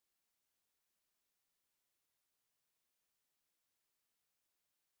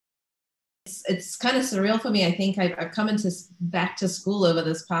it's kind of surreal for me. I think I've come back to school over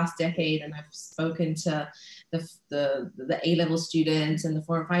this past decade, and I've spoken to the A-level students and the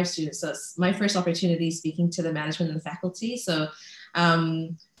 4 and 5 students. So it's my first opportunity speaking to the management and the faculty. So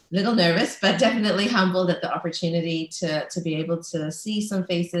little nervous, but definitely humbled at the opportunity to be able to see some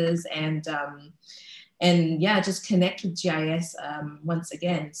faces and yeah, just connect with GIS once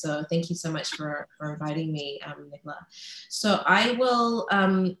again. So thank you so much for inviting me, Nicola. So I will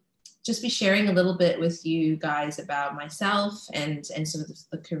just be sharing a little bit with you guys about myself and sort of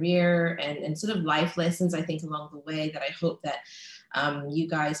the career and sort of life lessons, I think, along the way that I hope that you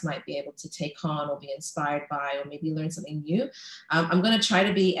guys might be able to take on or be inspired by, or maybe learn something new. I'm going to try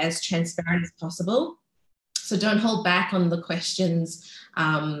to be as transparent as possible. So don't hold back on the questions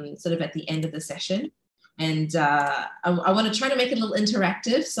sort of at the end of the session. And I want to try to make it a little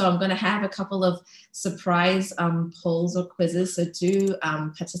interactive. So I'm going to have a couple of surprise polls or quizzes. So do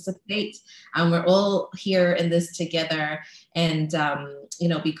participate. We're all here in this together, and you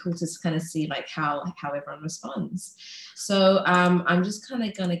know, be cool to kind of see like how everyone responds. So I'm just kind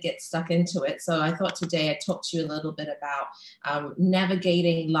of going to get stuck into it. So I thought today I'd talk to you a little bit about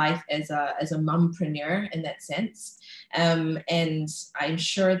navigating life as a mumpreneur in that sense. And I'm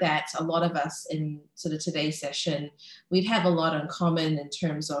sure that a lot of us in sort of today's session, we'd have a lot in common in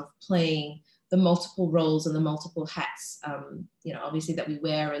terms of playing the multiple roles and the multiple hats, you know, obviously that we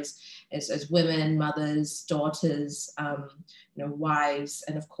wear as women, mothers, daughters, you know, wives,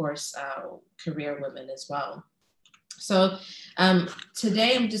 and of course, career women as well. So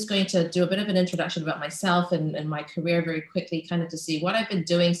today I'm just going to do a bit of an introduction about myself and my career very quickly, kind of to see what I've been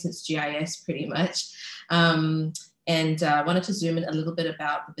doing since GIS pretty much. And I wanted to zoom in a little bit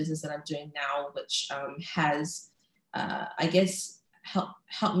about the business that I'm doing now, which has, I guess,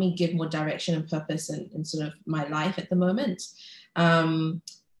 helped me give more direction and purpose in sort of my life at the moment.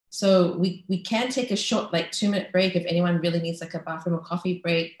 So we can take a short, like 2-minute break if anyone really needs like a bathroom or coffee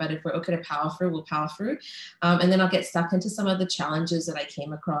break, but if we're okay to power through, we'll power through. And then I'll get stuck into some of the challenges that I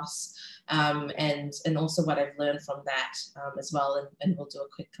came across and also what I've learned from that as well. And we'll do a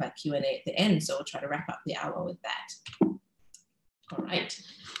quick Q&A at the end. So we'll try to wrap up the hour with that. All right.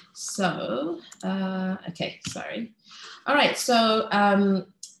 So, okay, sorry. All right, so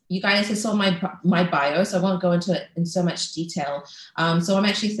you guys have saw my bio, so I won't go into it in so much detail. So I'm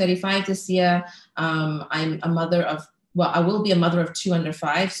actually 35 this year. I'm a mother of, well, I will be a mother of 2 under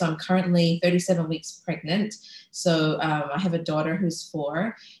 5. So I'm currently 37 weeks pregnant. So I have a daughter who's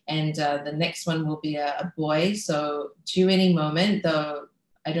 4, and the next one will be a boy. So due any moment, though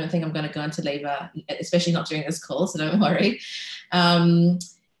I don't think I'm going to go into labor, especially not during this call, so don't worry.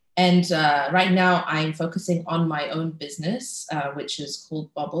 And right now I'm focusing on my own business, which is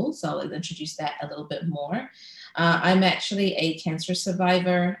called Bubble. So I'll introduce that a little bit more. I'm actually a cancer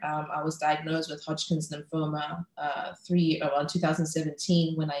survivor. I was diagnosed with Hodgkin's lymphoma in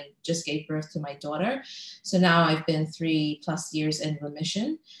 2017 when I just gave birth to my daughter. So now I've been 3+ years in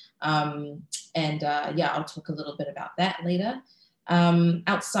remission. Yeah, I'll talk a little bit about that later.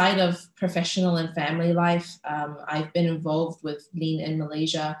 Outside of professional and family life, I've been involved with Lean In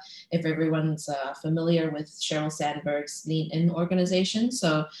Malaysia, if everyone's familiar with Sheryl Sandberg's Lean In organization.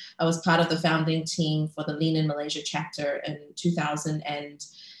 So I was part of the founding team for the Lean In Malaysia chapter in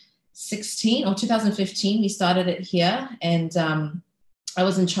 2016 or 2015. We started it here, and I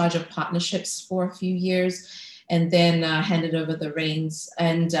was in charge of partnerships for a few years, and then handed over the reins.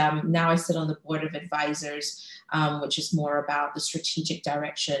 And now I sit on the board of advisors, which is more about the strategic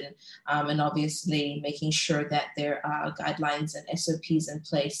direction and obviously making sure that there are guidelines and SOPs in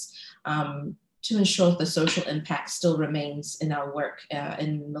place to ensure the social impact still remains in our work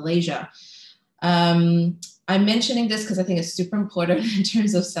in Malaysia. I'm mentioning this because I think it's super important in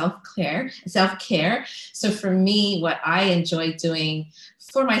terms of self-care. So for me, what I enjoy doing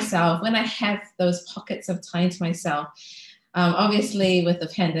for myself when I have those pockets of time to myself, obviously with the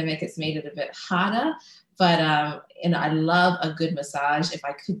pandemic, it's made it a bit harder. But, you know, I love a good massage. If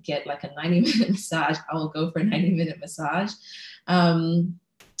I could get like a 90-minute massage, I will go for a 90-minute massage.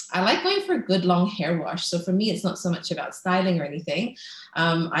 I like going for a good long hair wash. So for me, it's not so much about styling or anything.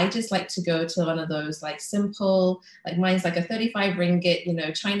 I just like to go to one of those like simple, like mine's like a 35 ringgit, you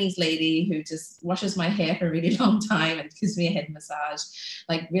know, Chinese lady who just washes my hair for a really long time and gives me a head massage,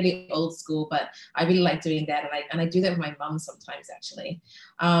 like really old school. But I really like doing that. And I do that with my mom sometimes actually.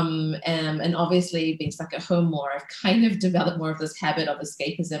 And obviously being stuck at home more, I've kind of developed more of this habit of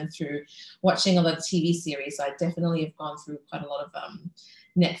escapism through watching a lot of TV series. So I definitely have gone through quite a lot of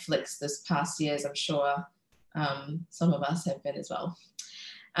Netflix this past years. I'm sure some of us have been as well.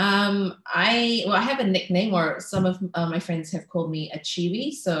 I have a nickname, or some of my friends have called me a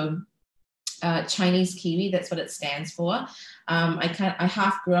chibi. So Chinese Kiwi, that's what it stands for. I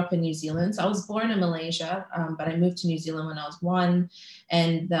half grew up in New Zealand. So I was born in Malaysia, but I moved to New Zealand when I was 1.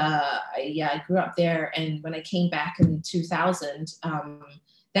 And I grew up there. And when I came back in 2000,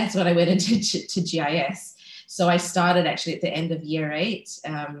 that's when I went into to GIS. So I started actually at the end of year 8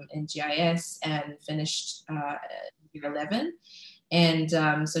 in GIS and finished year 11. And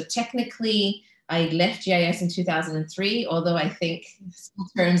so technically, I left GIS in 2003, although I think school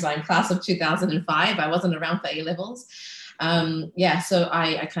terms I'm class of 2005. I wasn't around for A-levels. So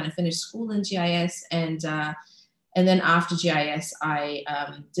I kind of finished school in GIS, and then after GIS, I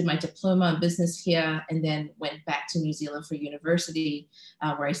did my diploma in business here, and then went back to New Zealand for university,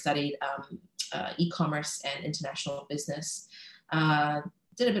 where I studied e-commerce and international business.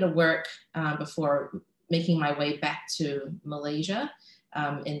 Did a bit of work before making my way back to Malaysia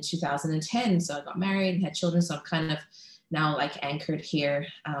in 2010. So I got married and had children. So I'm kind of now like anchored here.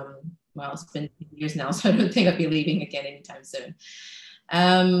 Well, it's been years now, so I don't think I'll be leaving again anytime soon.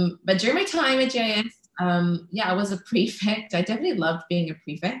 But during my time at GIS, I was a prefect. I definitely loved being a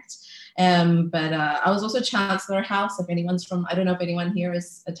prefect. But I was also Chancellor House. If anyone's from, I don't know if anyone here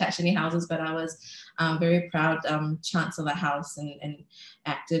is attached to any houses, but I was very proud Chancellor House and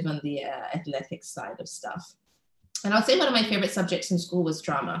active on the athletics side of stuff. And I would say one of my favorite subjects in school was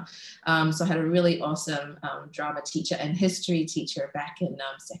drama. So I had a really awesome drama teacher and history teacher back in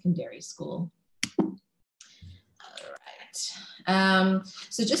secondary school. All right.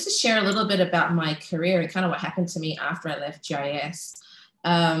 So just to share a little bit about my career and kind of what happened to me after I left GIS.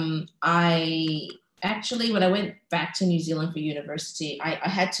 I actually, when I went back to New Zealand for university, I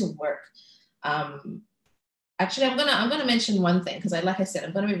had to work. Actually, I'm gonna mention one thing, because like I said,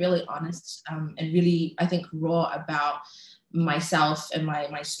 I'm gonna be really honest and really, I think, raw about myself and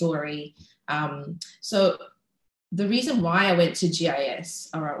my story. So the reason why I went to GIS,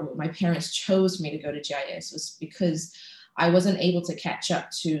 or my parents chose me to go to GIS, was because I wasn't able to catch up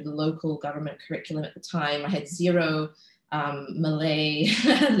to the local government curriculum at the time. I had zero Malay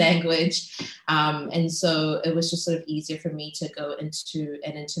language. And so it was just sort of easier for me to go into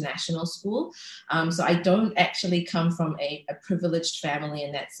an international school. So I don't actually come from a privileged family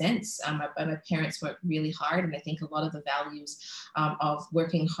in that sense. My parents worked really hard, and I think a lot of the values of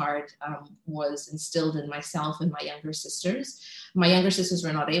working hard was instilled in myself and my younger sisters. My younger sisters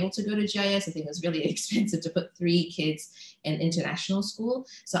were not able to go to GIS. I think it was really expensive to put 3 kids in international school.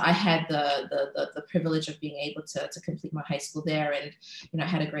 So I had the privilege of being able to complete my high school there, and I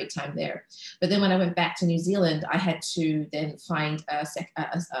had a great time there. But then when I went back to New Zealand, I had to then find a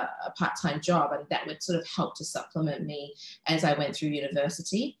part-time job, and that would sort of help to supplement me as I went through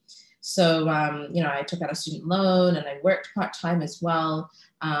university. So, I took out a student loan and I worked part-time as well.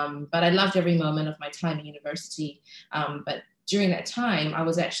 But I loved every moment of my time in university. But during that time, I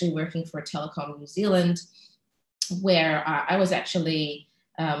was actually working for Telecom New Zealand, where I was actually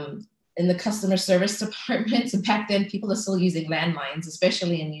in the customer service department. So back then, people are still using landlines,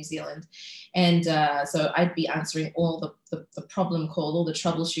 especially in New Zealand. And so I'd be answering all the problem calls, all the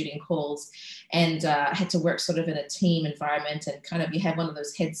troubleshooting calls. And I had to work sort of in a team environment, and kind of you have one of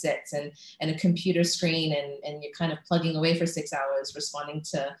those headsets and a computer screen, and you're kind of plugging away for 6 hours responding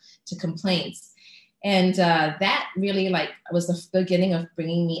to complaints. And that really was the beginning of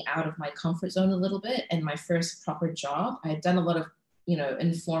bringing me out of my comfort zone a little bit. And my first proper job, I had done a lot of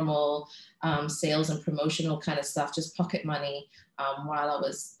informal sales and promotional kind of stuff, just pocket money while I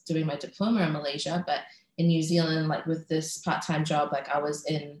was doing my diploma in Malaysia. But in New Zealand, with this part-time job, I was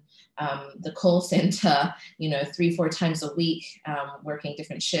in the call center, 3-4 times a week, working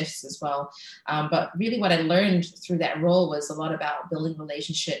different shifts as well. But really what I learned through that role was a lot about building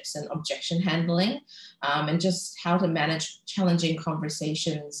relationships and objection handling, and just how to manage challenging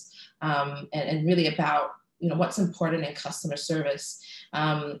conversations, and really about what's important in customer service,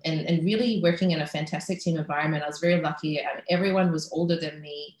 and really working in a fantastic team environment. I was very lucky. Everyone was older than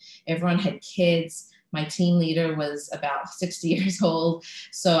me. Everyone had kids. My team leader was about 60 years old.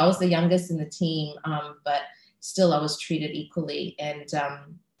 So I was the youngest in the team, but still I was treated equally. And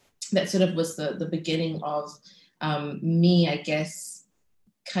that sort of was the beginning of me, I guess,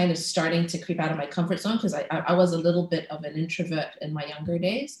 kind of starting to creep out of my comfort zone, because I was a little bit of an introvert in my younger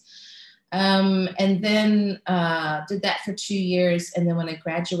days. And then did that for 2 years. And then when I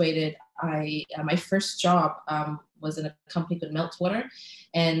graduated, my first job was in a company called Meltwater.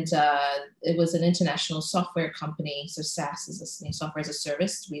 And it was an international software company. So SaaS is software as a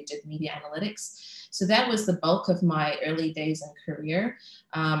service. We did media analytics. So that was the bulk of my early days and career.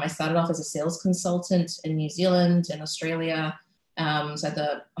 I started off as a sales consultant in New Zealand and Australia. So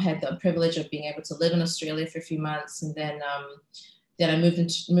I had the privilege of being able to live in Australia for a few months, and then Then I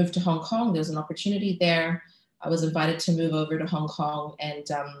moved to Hong Kong. There was an opportunity there. I was invited to move over to Hong Kong and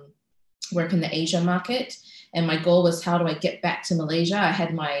work in the Asia market. And my goal was, how do I get back to Malaysia? I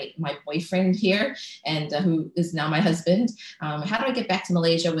had my boyfriend here, and who is now my husband. How do I get back to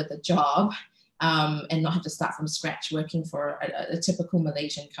Malaysia with a job and not have to start from scratch working for a typical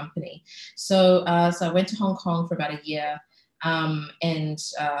Malaysian company? So I went to Hong Kong for about a year. And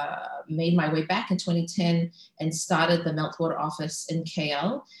made my way back in 2010 and started the Meltwater office in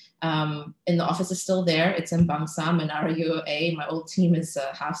KL. And the office is still there. It's in Bangsam and RUA. My old team is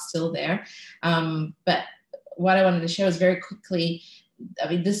half still there. But what I wanted to share is very quickly, I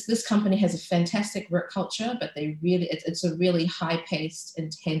mean, this company has a fantastic work culture, but it's a really high-paced,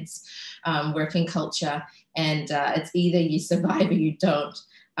 intense working culture. And it's either you survive or you don't.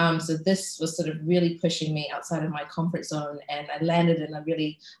 So this was sort of really pushing me outside of my comfort zone, and I landed in a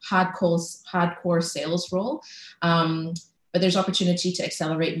really hardcore sales role. But there's opportunity to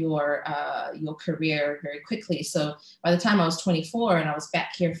accelerate your career very quickly. So by the time I was 24 and I was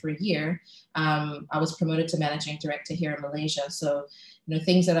back here for a year, I was promoted to managing director here in Malaysia. So,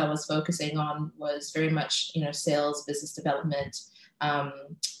 things that I was focusing on was very much, sales, business development.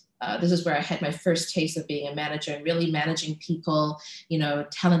 This is where I had my first taste of being a manager and really managing people,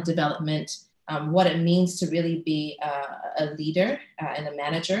 talent development, what it means to really be a leader and a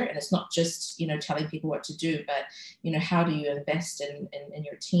manager. And it's not just, telling people what to do, but, how do you invest in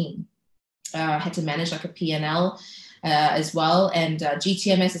your team? I had to manage like a P&L as well. And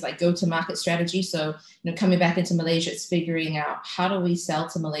GTMS is like go-to-market strategy. So, coming back into Malaysia, it's figuring out how do we sell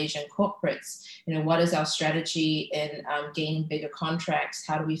to Malaysian corporates? What is our strategy in gaining bigger contracts?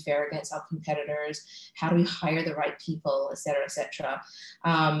 How do we fare against our competitors? How do we hire the right people, et cetera, et cetera?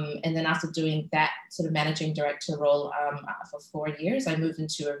 And then after doing that sort of managing director role for 4 years, I moved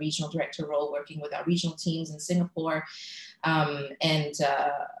into a regional director role, working with our regional teams in Singapore and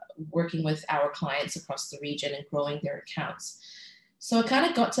working with our clients across the region and growing their accounts. So I kind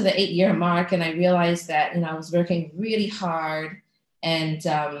of got to the 8-year mark, and I realized that, I was working really hard, and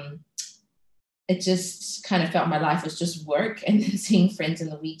it just kind of felt my life was just work and then seeing friends in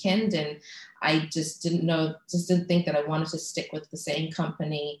the weekend. And I just didn't think that I wanted to stick with the same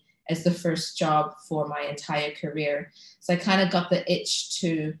company as the first job for my entire career. So I kind of got the itch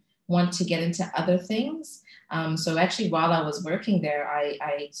to want to get into other things. So actually, while I was working there,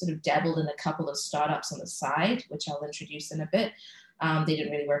 I sort of dabbled in a couple of startups on the side, which I'll introduce in a bit. They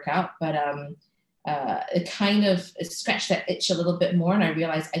didn't really work out, but it scratched that itch a little bit more. And I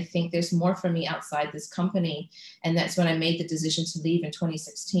realized, I think there's more for me outside this company. And that's when I made the decision to leave in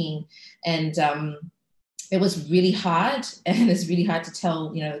 2016. And it was really hard, and it's really hard to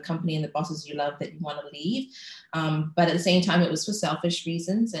tell, the company and the bosses you love that you want to leave. But at the same time, it was for selfish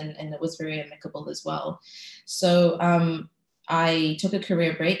reasons, and it was very amicable as well. So I took a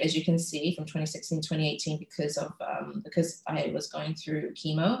career break, as you can see, from 2016 to 2018 because I was going through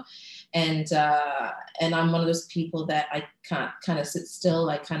chemo, and I'm one of those people that I can't kind of sit still.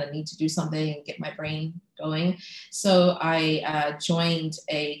 I kind of need to do something and get my brain going. So I joined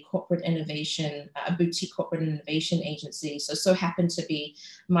a boutique corporate innovation agency. So happened to be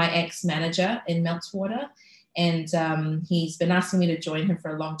my ex-manager in Meltwater. And he's been asking me to join him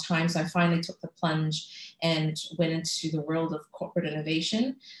for a long time. So I finally took the plunge and went into the world of corporate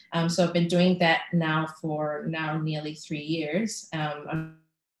innovation. So I've been doing that now for nearly 3 years.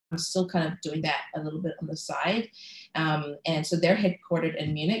 I'm still kind of doing that a little bit on the side. And so they're headquartered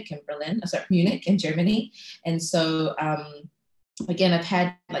in Munich in Germany. And so, again, I've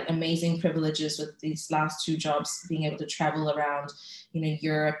had like amazing privileges with these last 2 jobs, being able to travel around,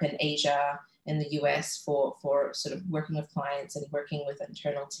 Europe and Asia in the US for sort of working with clients and working with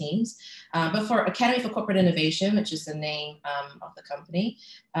internal teams. But for Academy for Corporate Innovation, which is the name of the company,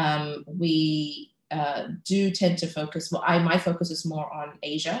 we do tend to focus, my focus is more on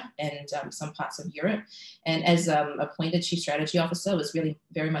Asia and some parts of Europe. And as appointed Chief Strategy Officer, it was really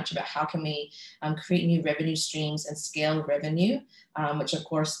very much about how can we create new revenue streams and scale revenue, which of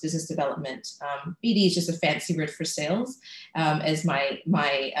course, business development. BD is just a fancy word for sales. As when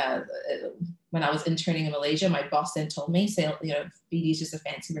I was interning in Malaysia, my boss then told me, BD is just a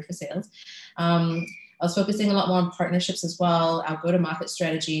fancy word for sales. I was focusing a lot more on partnerships as well, our go-to-market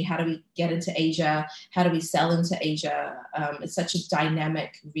strategy. How do we get into Asia? How do we sell into Asia? It's such a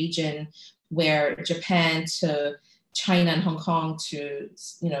dynamic region where Japan to China and Hong Kong to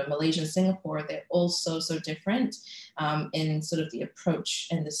Malaysia and Singapore, they're all so different in sort of the approach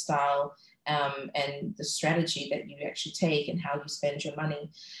and the style and the strategy that you actually take and how you spend your money.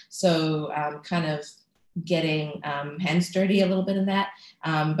 So kind of getting hands dirty a little bit in that.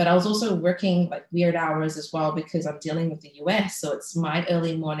 But I was also working like weird hours as well because I'm dealing with the US. So it's my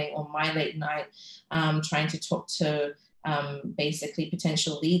early morning or my late night trying to talk to basically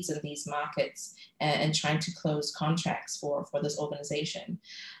potential leads in these markets and trying to close contracts for this organization.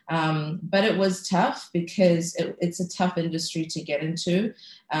 But it was tough because it's a tough industry to get into.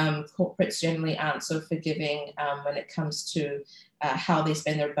 Corporates generally aren't so forgiving when it comes to how they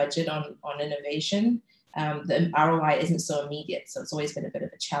spend their budget on innovation. The ROI isn't so immediate, so it's always been a bit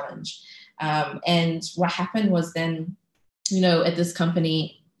of a challenge. And what happened was then, at this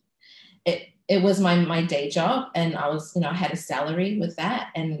company, it was my day job, and I was, I had a salary with that,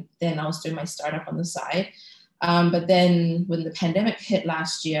 and then I was doing my startup on the side. But then when the pandemic hit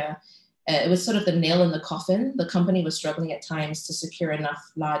last year, it was sort of the nail in the coffin. The company was struggling at times to secure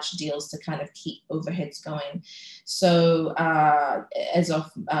enough large deals to kind of keep overheads going. So as of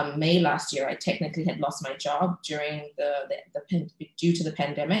May last year, I technically had lost my job during due to the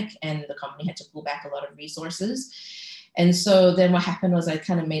pandemic, and the company had to pull back a lot of resources. And so then what happened was I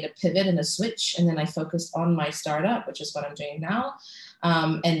kind of made a pivot and a switch, and then I focused on my startup, which is what I'm doing now.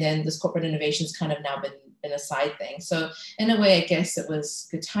 And then this corporate innovation's kind of now been a side thing. So in a way, I guess it was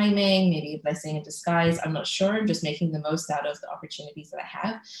good timing, maybe a blessing in disguise. I'm not sure. I'm just making the most out of the opportunities that I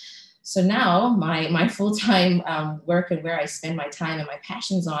have. So now my full-time work and where I spend my time and my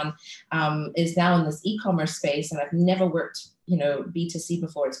passions on is now in this e-commerce space. And I've never worked B2C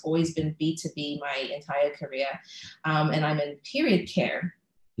before. It's always been B2B my entire career. And I'm in period care.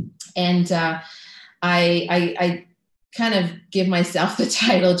 And I kind of give myself the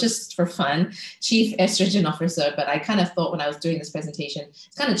title just for fun, Chief Estrogen Officer. But I kind of thought when I was doing this presentation,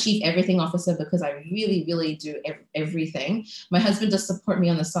 it's kind of Chief Everything Officer because I really, really do everything. My husband does support me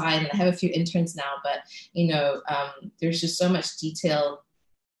on the side, and I have a few interns now, but there's just so much detail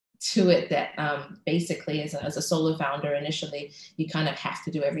to it that basically as a solo founder, initially, you kind of have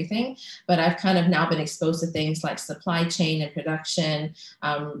to do everything. But I've kind of now been exposed to things like supply chain and production,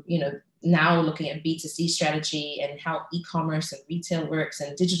 now looking at B2C strategy and how e-commerce and retail works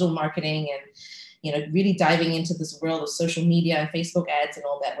and digital marketing and, really diving into this world of social media and Facebook ads and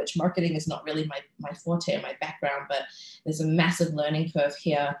all that, which marketing is not really my forte or my background, but there's a massive learning curve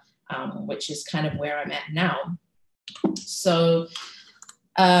here, which is kind of where I'm at now. So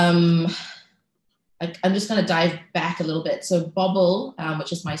I'm just going to dive back a little bit. So Bobble,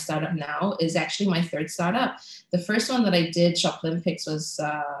 which is my startup now, is actually my third startup. The first one that I did, Shop Olympics, was,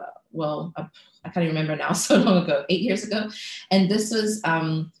 I can't even remember now, so long ago, 8 years ago. And this was,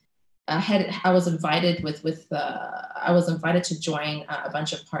 I was invited to join a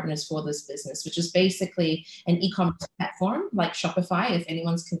bunch of partners for this business, which is basically an e-commerce platform like Shopify. If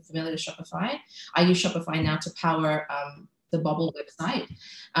anyone's familiar with Shopify, I use Shopify now to power the Bobble website.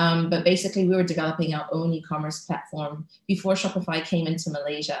 But basically we were developing our own e-commerce platform before Shopify came into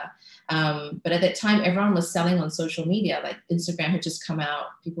Malaysia. But at that time, everyone was selling on social media. Like Instagram had just come out.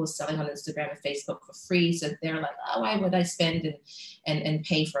 People were selling on Instagram and Facebook for free. So they're like, oh, why would I spend and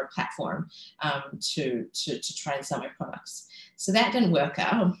pay for a platform to try and sell my products? So that didn't work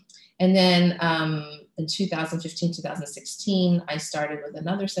out. And then in 2015, 2016, I started with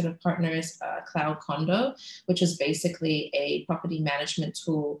another set of partners, Cloud Condo, which is basically a property management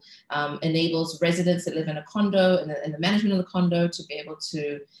tool, enables residents that live in a condo and the management of the condo to be able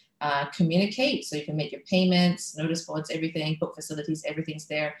to communicate. So you can make your payments, notice boards, everything, book facilities, everything's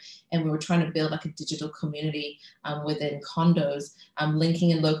there. And we were trying to build like a digital community within condos,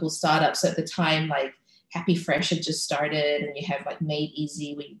 linking in local startups. So at the time, like Happy Fresh had just started, and you have like Made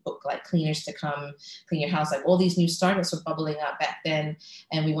Easy, where you book like cleaners to come clean your house. Like all these new startups were bubbling up back then,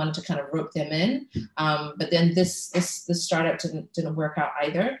 and we wanted to kind of rope them in. But then this startup didn't work out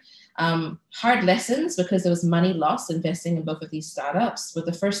either. Hard lessons because there was money lost investing in both of these startups. With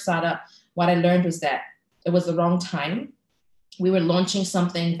the first startup, what I learned was that it was the wrong time. We were launching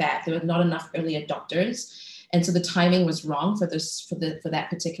something that there were not enough early adopters, and so the timing was wrong for that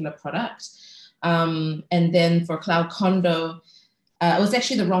particular product. And then for Cloud Condo, it was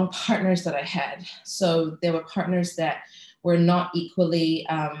actually the wrong partners that I had. So there were partners that were not equally,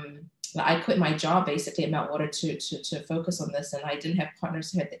 I quit my job basically at Meltwater to focus on this, and I didn't have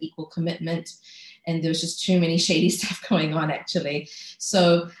partners who had the equal commitment, and there was just too many shady stuff going on actually.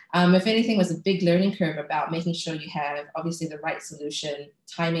 So if anything, was a big learning curve about making sure you have obviously the right solution,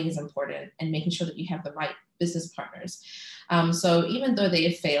 timing is important, and making sure that you have the right business partners. So even though they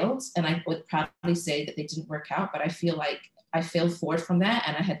have failed, and I would proudly say that they didn't work out, but I feel like I failed forward from that,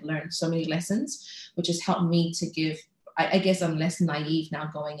 and I had learned so many lessons, which has helped me to give, I guess I'm less naive now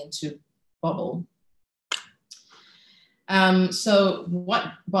going into Bobble. So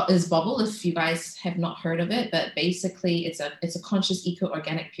what is Bobble, if you guys have not heard of it, but basically it's a conscious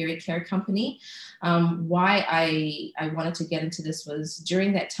eco-organic period care company. Why I wanted to get into this was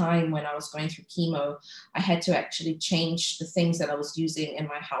during that time when I was going through chemo, I had to actually change the things that I was using in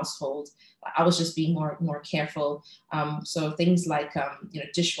my household. I was just being more careful. So things like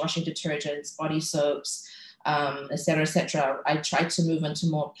dishwashing detergents, body soaps, et cetera, et cetera. I tried to move into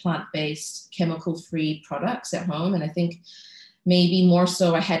more plant-based, chemical-free products at home. And I think maybe more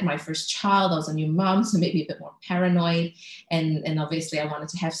so I had my first child, I was a new mom, so maybe a bit more paranoid. And obviously I wanted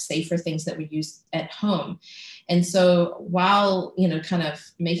to have safer things that we use at home. And so while, kind of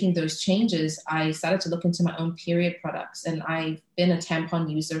making those changes, I started to look into my own period products. And I've been a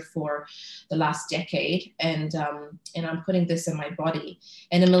tampon user for the last decade. And I'm putting this in my body.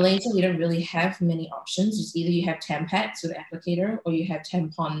 And in Malaysia, we don't really have many options. It's either you have Tampax with applicator or you have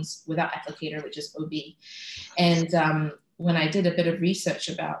tampons without applicator, which is OB. And when I did a bit of research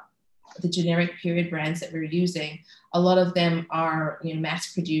about the generic period brands that we're using, a lot of them are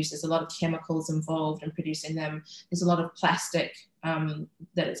mass produced. There's a lot of chemicals involved in producing them. There's a lot of plastic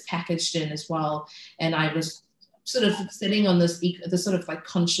that it's packaged in as well. And I was sort of sitting on this sort of like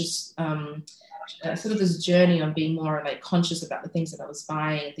conscious, sort of this journey on being more like conscious about the things that I was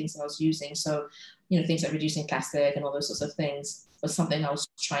buying and things that I was using. So, things like reducing plastic and all those sorts of things was something I was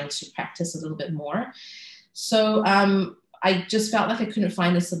trying to practice a little bit more. So I just felt like I couldn't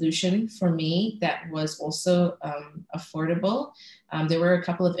find a solution for me that was also affordable. There were a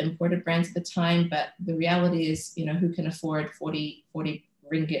couple of imported brands at the time, but the reality is, who can afford 40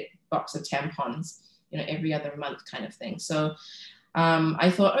 ringgit box of tampons, every other month kind of thing. So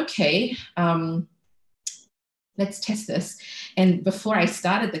I thought, okay, let's test this. And before I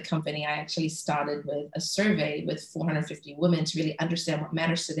started the company, I actually started with a survey with 450 women to really understand what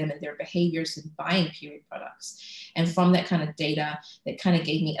matters to them and their behaviors in buying period products. And from that kind of data, that kind of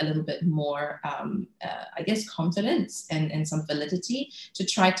gave me a little bit more, I guess, confidence and some validity to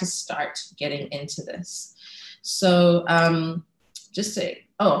try to start getting into this. So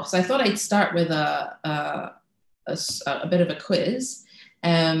so I thought I'd start with a bit of a quiz.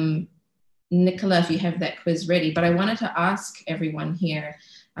 Nicola, if you have that quiz ready, but I wanted to ask everyone here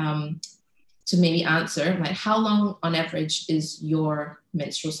to maybe answer, like, how long on average is your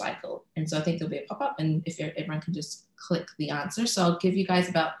menstrual cycle? And so I think there'll be a pop-up, and if everyone can just click the answer. So I'll give you guys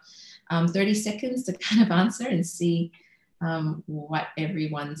about 30 seconds to kind of answer and see what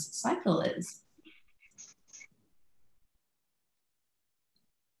everyone's cycle is.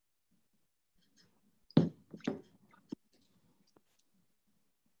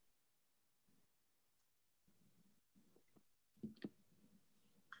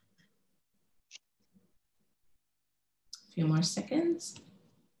 A few more seconds.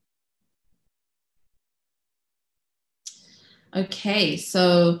 Okay,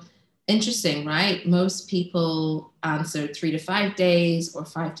 so interesting, right? Most people answered 3 to 5 days or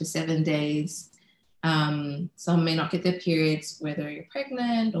 5 to 7 days. Some may not get their periods, whether you're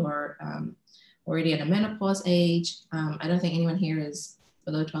pregnant or already at a menopause age. I don't think anyone here is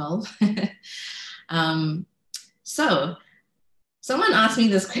below 12. So someone asked me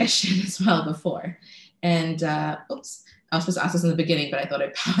this question as well before. And oops, I was supposed to ask this in the beginning, but I thought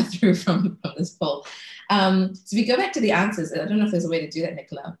I'd power through from this poll. So if we go back to the answers, I don't know if there's a way to do that,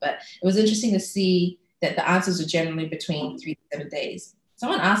 Nicola, but it was interesting to see that the answers are generally between 3 to 7 days.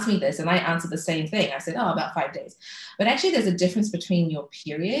 Someone asked me this and I answered the same thing. I said, oh, about 5 days. But actually there's a difference between your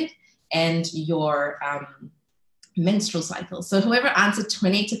period and your menstrual cycle. So whoever answered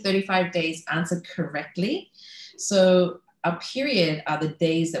 20 to 35 days answered correctly. So our period are the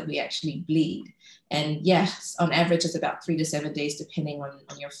days that we actually bleed. And yes, on average, it's about 3 to 7 days, depending on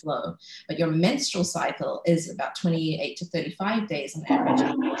your flow. But your menstrual cycle is about 28 to 35 days on average,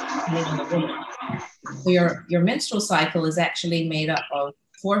 depending on the woman. So your menstrual cycle is actually made up of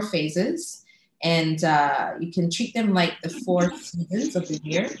 4 phases. And you can treat them like the 4 seasons of the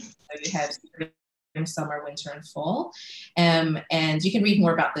year. So you have summer, winter, and fall. And you can read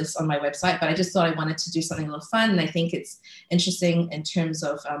more about this on my website, but I just thought I wanted to do something a little fun. And I think it's interesting in terms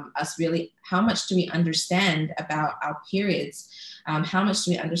of us really, how much do we understand about our periods? How much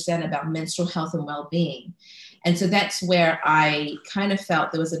do we understand about menstrual health and well-being? And so that's where I kind of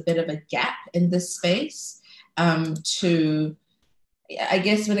felt there was a bit of a gap in this space to, I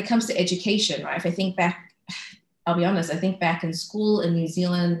guess, when it comes to education, right? If I think back, I'll be honest, I think back in school in New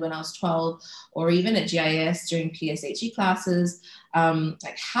Zealand when I was 12, or even at GIS during PSHE classes,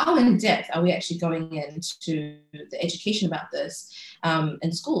 like how in depth are we actually going into the education about this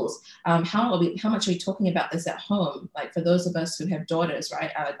in schools? How much are we talking about this at home? Like for those of us who have daughters,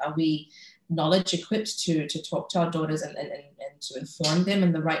 right? Are we knowledge equipped to talk to our daughters and to inform them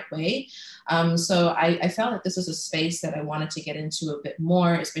in the right way. So I felt that this was a space that I wanted to get into a bit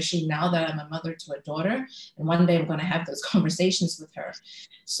more, especially now that I'm a mother to a daughter, and one day I'm going to have those conversations with her.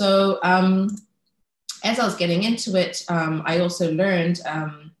 So as I was getting into it, I also learned,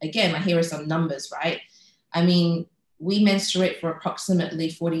 again, here are some numbers, right? I mean, we menstruate for approximately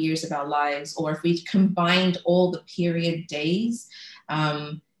 40 years of our lives, or if we combined all the period days,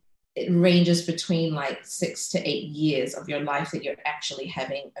 it ranges between like 6 to 8 years of your life that you're actually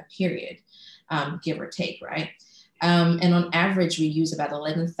having a period, give or take, right? And on average, we use about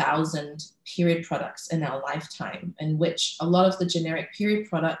 11,000 period products in our lifetime, in which a lot of the generic period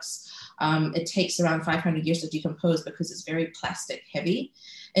products, it takes around 500 years to decompose because it's very plastic heavy.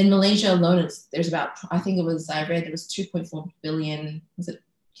 In Malaysia alone, there's about, I think it was, I read there was 2.4 billion, was it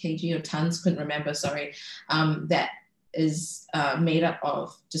kg or tons? Couldn't remember, sorry, that is made up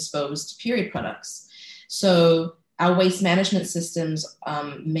of disposed period products. So our waste management systems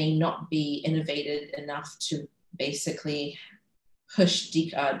may not be innovated enough to basically push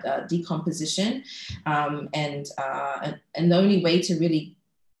decomposition, and the only way to really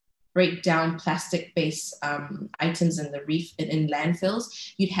break down plastic-based items in in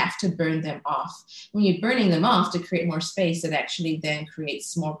landfills, you'd have to burn them off. When you're burning them off to create more space, it actually then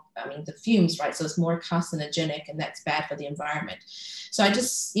creates more, the fumes, right? So it's more carcinogenic, and that's bad for the environment. So I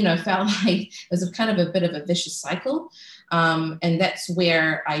just, felt like it was kind of a bit of a vicious cycle. And that's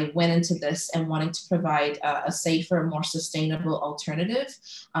where I went into this and wanting to provide a safer, more sustainable alternative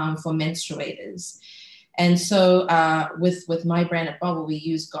for menstruators. And so with my brand at Bubble, we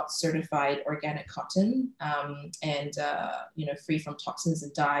use GOTS certified organic cotton, and free from toxins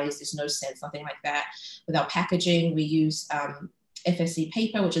and dyes. There's no scents, nothing like that. With our packaging, we use FSC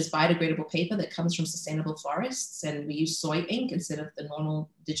paper, which is biodegradable paper that comes from sustainable forests, and we use soy ink instead of the normal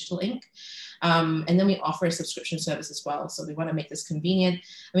digital ink. And then we offer a subscription service as well. So we want to make this convenient.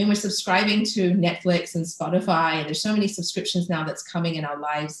 We're subscribing to Netflix and Spotify, and there's so many subscriptions now that's coming in our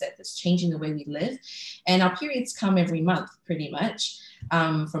lives that's changing the way we live. And our periods come every month, pretty much,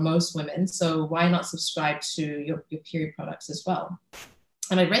 for most women. So why not subscribe to your period products as well?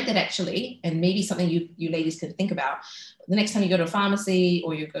 And I read that actually, and maybe something you ladies could think about, the next time you go to a pharmacy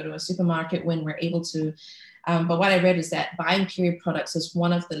or you go to a supermarket, when we're able to, but what I read is that buying period products is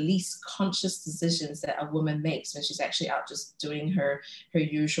one of the least conscious decisions that a woman makes when she's actually out just doing her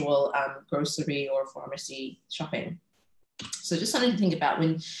usual grocery or pharmacy shopping. So just something to think about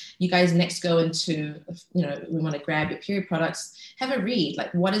when you guys next go into, we want to grab your period products, have a read,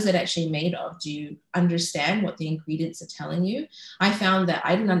 like what is it actually made of? Do you understand what the ingredients are telling you? I found that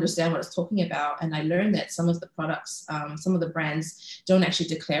I didn't understand what it's talking about, and I learned that some of the products, some of the brands don't actually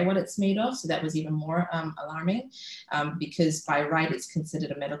declare what it's made of. So that was even more alarming, because by right, it's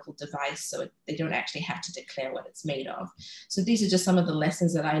considered a medical device. So they don't actually have to declare what it's made of. So these are just some of the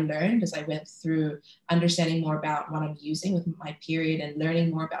lessons that I learned as I went through understanding more about what I'm using with my period and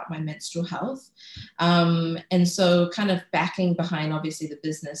learning more about my menstrual health. And so kind of backing behind, obviously, the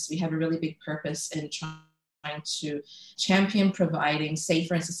business, we have a really big purpose in trying to champion providing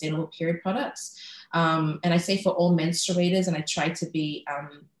safer and sustainable period products. And I say for all menstruators, and I try to be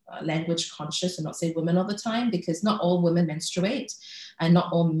language conscious and not say women all the time, because not all women menstruate and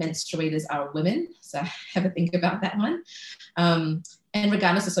not all menstruators are women. So have a think about that one. And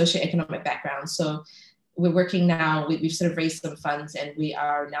regardless of socioeconomic background. So we're working now, we've sort of raised some funds, and we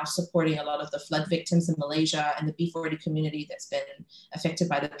are now supporting a lot of the flood victims in Malaysia and the B40 community that's been affected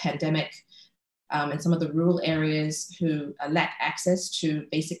by the pandemic, and some of the rural areas who lack access to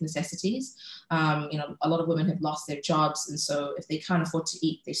basic necessities. A lot of women have lost their jobs, and so if they can't afford to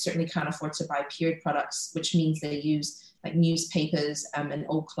eat, they certainly can't afford to buy period products, which means they use like newspapers and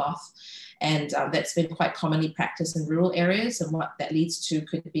old cloth. And that's been quite commonly practiced in rural areas. And what that leads to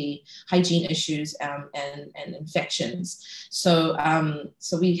could be hygiene issues and infections. So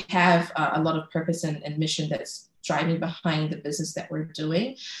we have a lot of purpose and mission that's driving behind the business that we're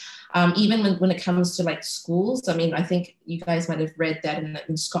doing. Even when it comes to like schools, I think you guys might have read that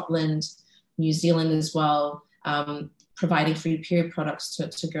in Scotland, New Zealand as well, providing free period products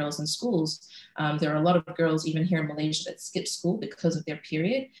to girls in schools. There are a lot of girls, even here in Malaysia, that skip school because of their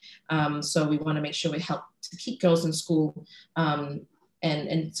period. So we want to make sure we help to keep girls in school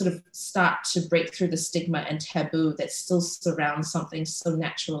and sort of start to break through the stigma and taboo that still surrounds something so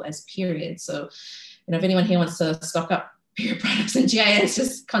natural as periods. So, if anyone here wants to stock up period products and GIS,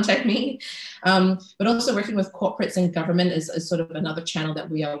 just contact me. But also working with corporates and government is sort of another channel that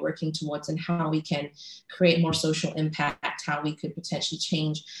we are working towards, and how we can create more social impact, how we could potentially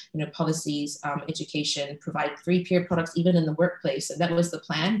change, policies, education, provide free period products, even in the workplace. And that was the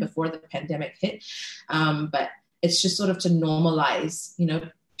plan before the pandemic hit. But it's just sort of to normalize,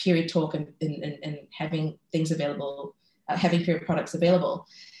 period talk and having things available, having period products available.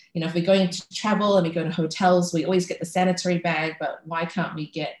 If we're going to travel and we go to hotels, we always get the sanitary bag, but why can't we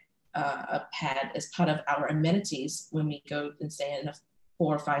get a pad as part of our amenities when we go and stay in a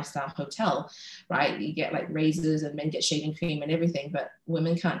 4 or 5 star hotel, right? You get like razors, and men get shaving cream and everything, but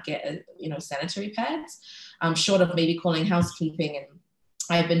women can't get, sanitary pads. Short of maybe calling housekeeping. And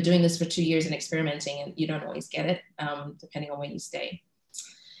I've been doing this for 2 years and experimenting, and you don't always get it, depending on where you stay.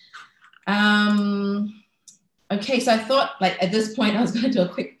 Okay, so I thought, like, at this point I was going to do a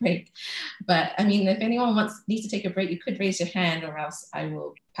quick break, but I mean, if anyone needs to take a break, you could raise your hand, or else I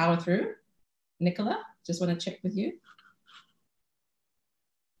will power through. Nicola, just want to check with you.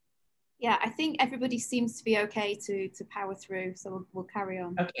 Yeah, I think everybody seems to be okay to power through, so we'll carry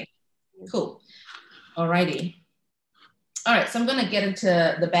on. Okay, cool. Alrighty. All right, so I'm going to get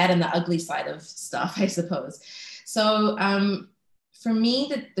into the bad and the ugly side of stuff, I suppose. So, for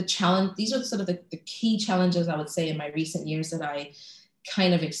me, the challenge, these are sort of the key challenges, I would say, in my recent years that I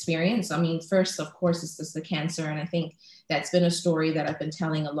kind of experienced. I mean, first, of course, is just the cancer. And I think that's been a story that I've been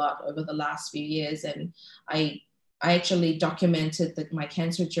telling a lot over the last few years. And I actually documented my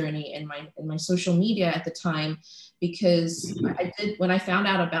cancer journey in my social media at the time, because when I found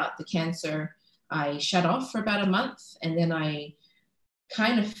out about the cancer, I shut off for about a month. And then I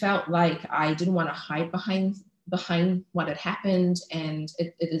kind of felt like I didn't want to hide behind what had happened, and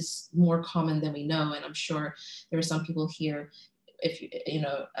it is more common than we know. And I'm sure there are some people here, if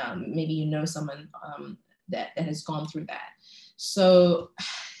maybe someone that has gone through that. So,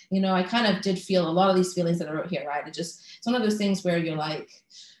 I kind of did feel a lot of these feelings that I wrote here, right? It's one of those things where you're like,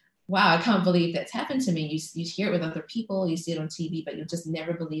 wow, I can't believe that's happened to me. You hear it with other people, you see it on TV, but you'll just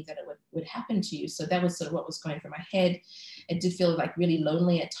never believe that it would happen to you. So that was sort of what was going through my head. It did feel like really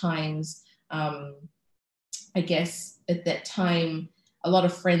lonely at times. I guess at that time, a lot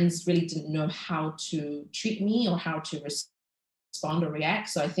of friends really didn't know how to treat me or how to respond or react.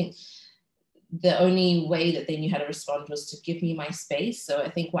 So I think the only way that they knew how to respond was to give me my space. So I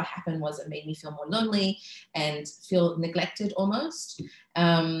think what happened was it made me feel more lonely and feel neglected almost.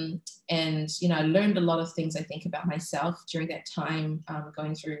 And, I learned a lot of things, I think, about myself during that time,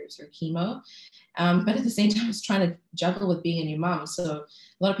 going through chemo. But at the same time, I was trying to juggle with being a new mom. So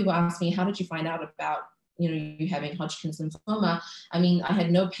a lot of people ask me, how did you find out about you having Hodgkin's lymphoma? I mean, I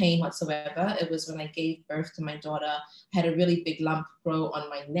had no pain whatsoever. It was when I gave birth to my daughter, I had a really big lump grow on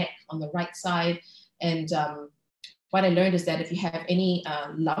my neck on the right side. And what I learned is that if you have any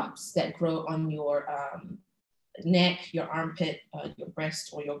lumps that grow on your neck, your armpit, your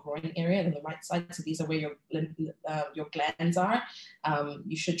breast, or your groin area on the right side, so these are where your glands are,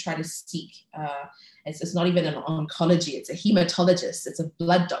 you should try to seek, it's not even an oncology, it's a hematologist, it's a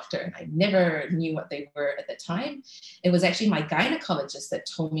blood doctor. And I never knew what they were at the time. It was actually my gynecologist that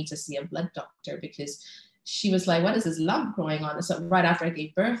told me to see a blood doctor, because she was like, what is this lump growing on? So right after I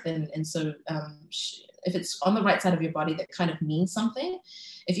gave birth, and so if it's on the right side of your body, that kind of means something.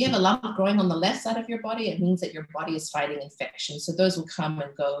 If you have a lump growing on the left side of your body, it means that your body is fighting infection. So those will come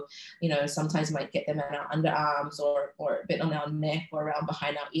and go. Sometimes you might get them in our underarms or a bit on our neck or around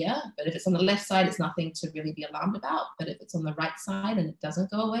behind our ear. But if it's on the left side, it's nothing to really be alarmed about. But if it's on the right side and it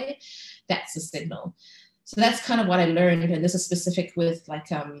doesn't go away, that's a signal. So that's kind of what I learned. And this is specific with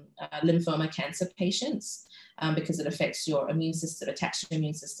lymphoma cancer patients, because it affects your immune system, attacks your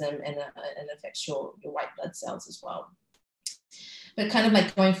immune system, and affects your white blood cells as well. But kind of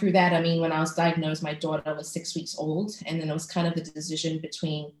like going through that, I mean, when I was diagnosed, my daughter was 6 weeks old. And then it was kind of the decision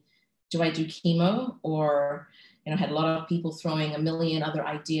between, do I do chemo, or, had a lot of people throwing a million other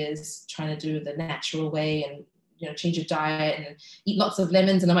ideas, trying to do the natural way and, change your diet and eat lots of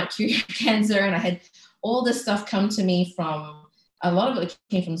lemons and I might cure your cancer. And I had all this stuff come to me from, a lot of it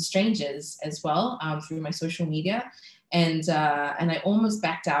came from strangers as well, through my social media. And I almost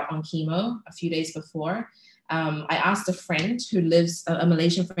backed out on chemo a few days before. I asked a friend who lives, a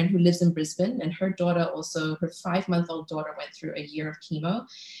Malaysian friend who lives in Brisbane, and her daughter also, her 5-month-old daughter went through a year of chemo,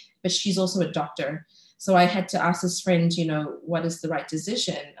 but she's also a doctor. So I had to ask this friend, what is the right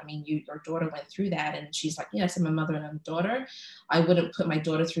decision? I mean, your daughter went through that. And she's like, yes, I'm a mother and I'm a daughter. I wouldn't put my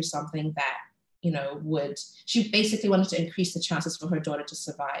daughter through something that she basically wanted to increase the chances for her daughter to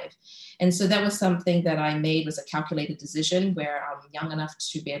survive. And so that was something that I made, was a calculated decision where I'm young enough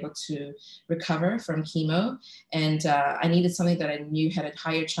to be able to recover from chemo. And I needed something that I knew had a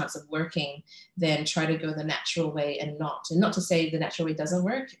higher chance of working than try to go the natural way and not. And not to say the natural way doesn't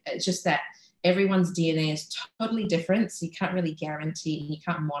work. It's just that everyone's DNA is totally different. So you can't really guarantee, you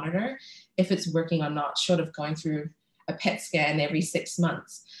can't monitor if it's working or not, short of going through a PET scan every 6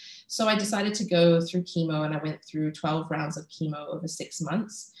 months. So I decided to go through chemo, and I went through 12 rounds of chemo over 6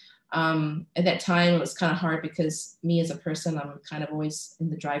 months. At that time, it was kind of hard because me as a person, I'm kind of always in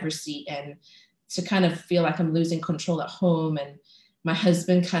the driver's seat, and to kind of feel like I'm losing control at home, and my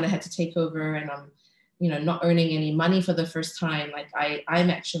husband kind of had to take over, and I'm, not earning any money for the first time. Like I'm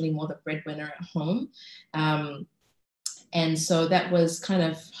actually more the breadwinner at home. And so that was kind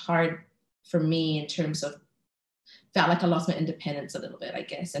of hard for me in terms of, felt like I lost my independence a little bit, I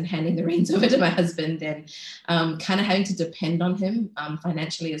guess, and handing the reins over to my husband, and kind of having to depend on him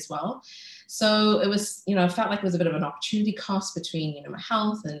financially as well. So it was, I felt like it was a bit of an opportunity cost between, my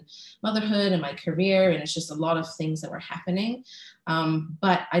health and motherhood and my career. And it's just a lot of things that were happening.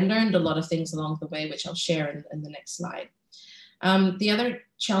 But I learned a lot of things along the way, which I'll share in the next slide. The other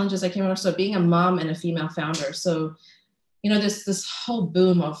challenges I came across, so being a mom and a female founder. So, there's this whole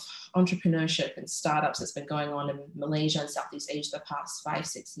boom of entrepreneurship and startups that's been going on in Malaysia and Southeast Asia the past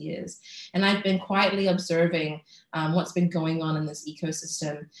 5-6 years. And I've been quietly observing what's been going on in this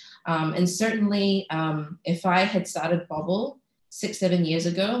ecosystem. And certainly if I had started Bobble 6-7 years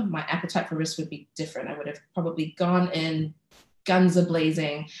ago, my appetite for risk would be different. I would have probably gone in guns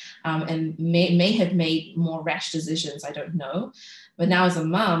a-blazing and may have made more rash decisions, I don't know. But now as a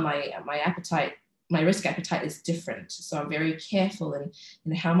mom, my risk appetite is different. So I'm very careful in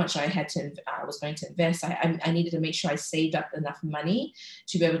how much I was going to invest. I needed to make sure I saved up enough money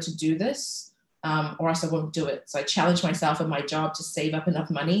to be able to do this, or else I won't do it. So I challenged myself in my job to save up enough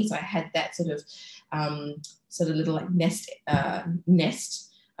money. So I had that sort of little like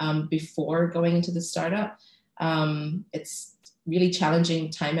nest before going into the startup. It's really challenging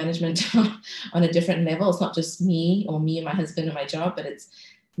time management on a different level. It's not just me and my husband and my job, but it's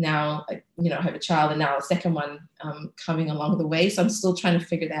now, I have a child, and now a second one coming along the way. So I'm still trying to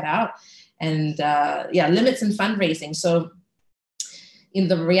figure that out. And limits in fundraising. So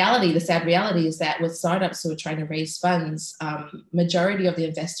the sad reality is that with startups who are trying to raise funds, majority of the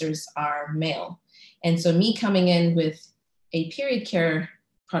investors are male. And so me coming in with a period care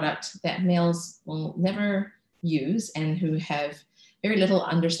product that males will never use and who have very little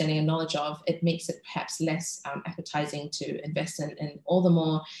understanding and knowledge of, it makes it perhaps less appetizing to invest in, and all the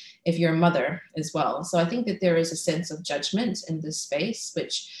more if you're a mother as well. So I think that there is a sense of judgment in this space,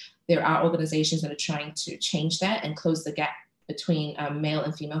 which there are organizations that are trying to change that and close the gap between male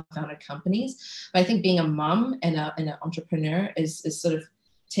and female founder companies. But I think being a mom and an entrepreneur is sort of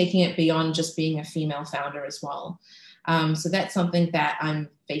taking it beyond just being a female founder as well. So that's something that I'm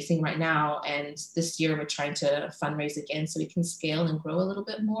facing right now. And this year we're trying to fundraise again so we can scale and grow a little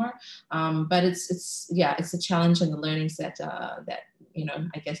bit more. But it's a challenge and the learnings that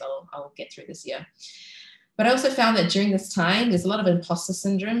I guess I'll get through this year. But I also found that during this time, there's a lot of imposter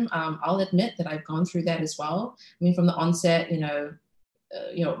syndrome. I'll admit that I've gone through that as well. I mean, from the onset,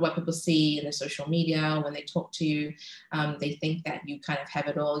 what people see in the social media when they talk to you, they think that you kind of have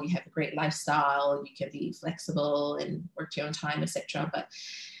it all. You have a great lifestyle, you can be flexible and work your own time, etc. But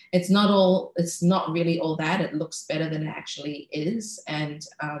it's not really all that. It looks better than it actually is. And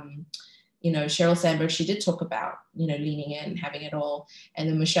Sheryl Sandberg, she did talk about leaning in, having it all. And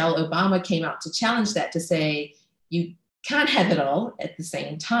then Michelle Obama came out to challenge that, to say you can't have it all at the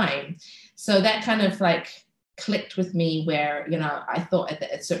same time. So that kind of like clicked with me, where I thought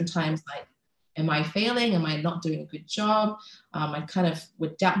at certain times, like, am I failing? Am I not doing a good job? I kind of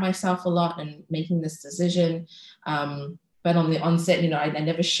would doubt myself a lot in making this decision. But on the onset, I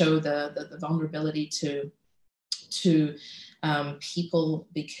never show the vulnerability to people,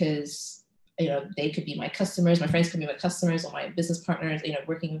 because they could be my customers, my friends could be my customers, or my business partners,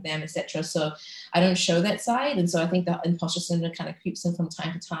 working with them, etc. So I don't show that side. And so I think that imposter syndrome kind of creeps in from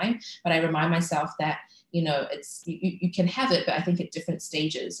time to time. But I remind myself that it's you can have it, but I think at different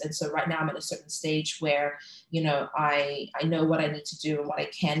stages. And so right now I'm at a certain stage where I know what I need to do and what I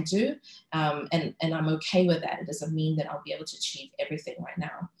can do, and I'm okay with that. It doesn't mean that I'll be able to achieve everything right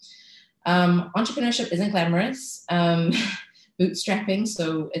now. Entrepreneurship isn't glamorous. Bootstrapping,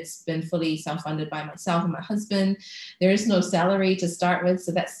 so it's been fully self-funded by myself and my husband. There is no salary to start with,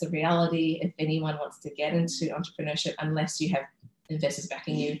 so that's the reality if anyone wants to get into entrepreneurship, unless you have investors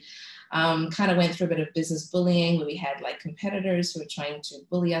backing you. Kind of went through a bit of business bullying where we had like competitors who were trying to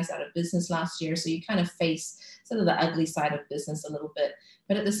bully us out of business last year. So you kind of face sort of the ugly side of business a little bit.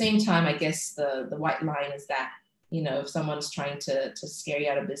 But at the same time, I guess the white line is that, you know, if someone's trying to scare you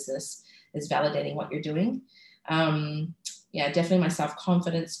out of business, is validating what you're doing. Yeah, definitely my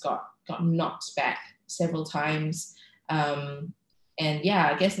self-confidence got knocked back several times. And yeah,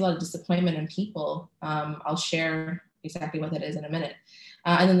 I guess a lot of disappointment in people. I'll share exactly what that is in a minute.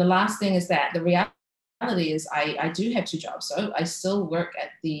 And then the last thing is that the reality is I do have 2 jobs. So I still work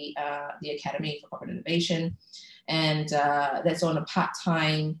at the Academy for Corporate Innovation, and that's on a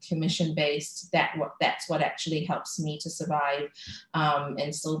part-time commission-based. That's what actually helps me to survive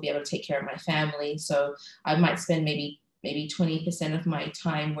and still be able to take care of my family. So I might spend maybe 20% of my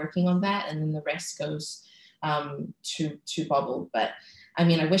time working on that, and then the rest goes to Bobble. But I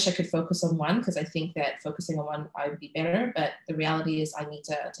mean, I wish I could focus on one, because I think that focusing on one, I would be better. But the reality is I need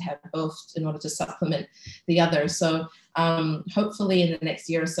to have both in order to supplement the other. So hopefully in the next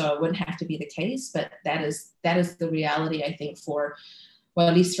year or so, it wouldn't have to be the case. But that is the reality, I think, for, well,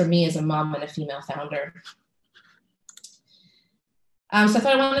 at least for me as a mom and a female founder. So I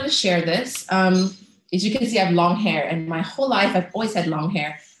thought I wanted to share this. As you can see, I have long hair, and my whole life, I've always had long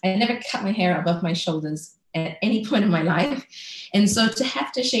hair. I never cut my hair above my shoulders at any point in my life. And so to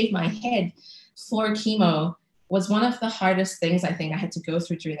have to shave my head for chemo was one of the hardest things I think I had to go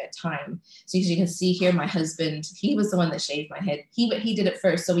through during that time. So as you can see here, my husband, he was the one that shaved my head. He did it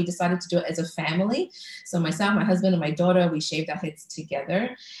first. So we decided to do it as a family. So myself, my husband, and my daughter, we shaved our heads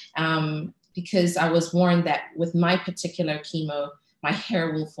together because I was warned that with my particular chemo, my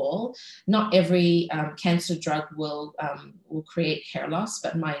hair will fall. Not every cancer drug will create hair loss,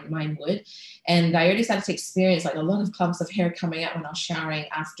 but mine would. And I already started to experience like a lot of clumps of hair coming out when I was showering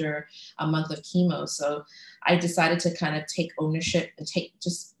after a month of chemo. So I decided to kind of take ownership and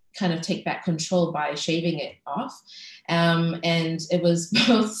take back control by shaving it off. And it was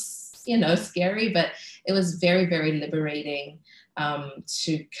both, you know, scary, but it was very, very liberating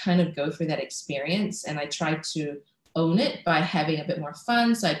to kind of go through that experience. And I tried to own it by having a bit more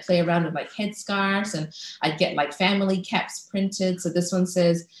fun. So I play around with like headscarves, and I'd get like family caps printed. So this one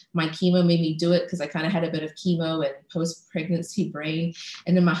says, my chemo made me do it, because I kind of had a bit of chemo and post-pregnancy brain.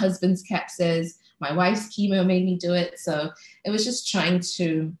 And then my husband's cap says, my wife's chemo made me do it. So it was just trying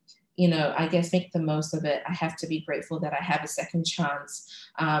to, you know, I guess make the most of it. I have to be grateful that I have a second chance.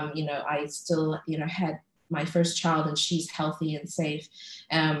 You know, I still, you know, had my first child, and she's healthy and safe.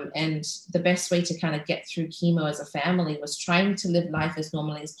 And the best way to kind of get through chemo as a family was trying to live life as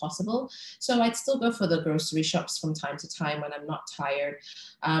normally as possible. So I'd still go for the grocery shops from time to time when I'm not tired.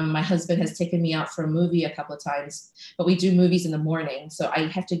 My husband has taken me out for a movie a couple of times, but we do movies in the morning. So I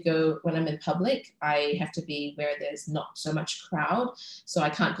have to go when I'm in public. I have to be where there's not so much crowd. So I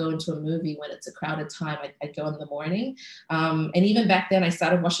can't go into a movie when it's a crowded time. I go in the morning. And even back then I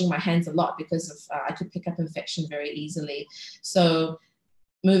started washing my hands a lot because of I could pick up infection very easily. So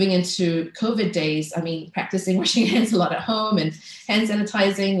moving into COVID days, I mean, practicing washing hands a lot at home and hand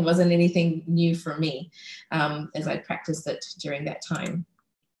sanitizing wasn't anything new for me as I practiced it during that time.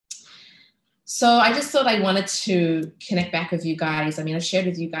 So I just thought I wanted to connect back with you guys. I mean, I shared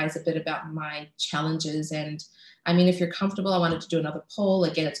with you guys a bit about my challenges, and I mean, if you're comfortable, I wanted to do another poll.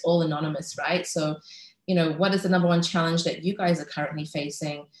 Again, it's all anonymous, right? So, you know, what is the number one challenge that you guys are currently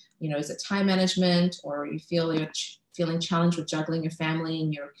facing? You know, is it time management, or you feel you're feeling challenged with juggling your family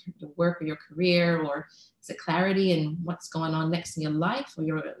and your work or your career, or is it clarity in what's going on next in your life or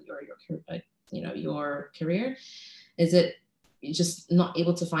your career? Is it you're just not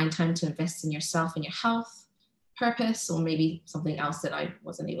able to find time to invest in yourself and your health, purpose, or maybe something else that I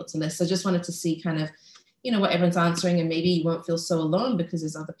wasn't able to list? So just wanted to see kind of, you know, what everyone's answering, and maybe you won't feel so alone because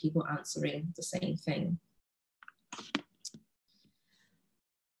there's other people answering the same thing.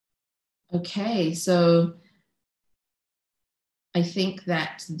 Okay, so I think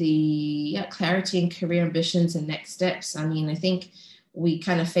that the clarity and career ambitions and next steps, I mean, I think we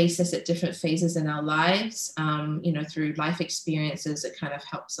kind of face this at different phases in our lives, you know, through life experiences. It kind of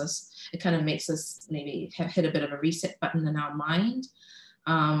helps us, it kind of makes us maybe hit a bit of a reset button in our mind.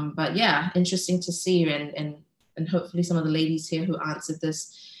 But yeah, interesting to see, and hopefully some of the ladies here who answered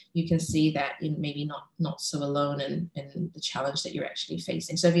this, you can see that you're maybe not so alone in the challenge that you're actually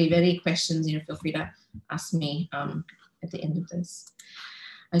facing. So if you have any questions, you know, feel free to ask me at the end of this.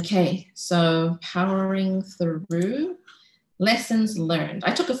 Okay, so powering through. lessons learned.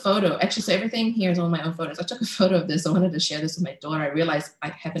 I took a photo, actually, so everything here is all my own photos. I took a photo of this. I wanted to share this with my daughter. I realized I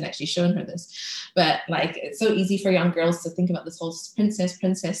haven't actually shown her this, but like, it's so easy for young girls to think about this whole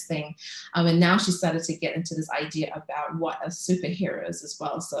princess thing. And now she started to get into this idea about what a superhero is as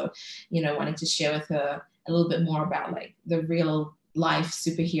well. So, you know, wanting to share with her a little bit more about like the real life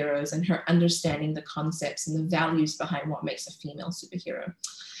superheroes and her understanding the concepts and the values behind what makes a female superhero.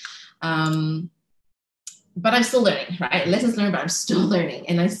 But I'm still learning, right? Lessons learned, but I'm still learning.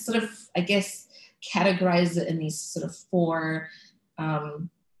 And I sort of, I guess, categorize it in these sort of 4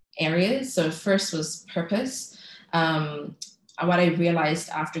 areas. So first was purpose. What I realized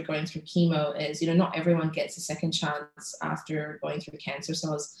after going through chemo is, you know, not everyone gets a second chance after going through cancer. So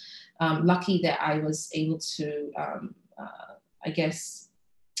I was lucky that I was able to, I guess,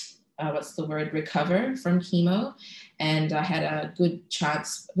 recover from chemo. And I had a good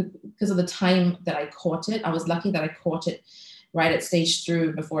chance because of the time that I caught it. I was lucky that I caught it right at stage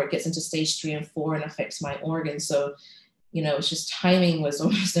 3 before it gets into stage 3 and 4 and affects my organs. So, you know, it's just timing was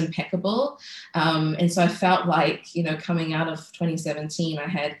almost impeccable. And so I felt like, you know, coming out of 2017, I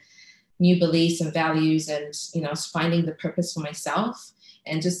had new beliefs and values and, you know, I was finding the purpose for myself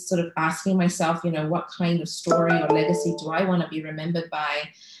and just sort of asking myself, you know, what kind of story or legacy do I want to be remembered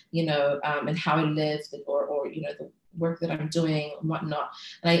by, you know, and how I lived or, you know, the work that I'm doing and whatnot.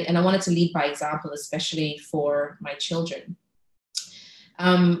 And I wanted to lead by example, especially for my children.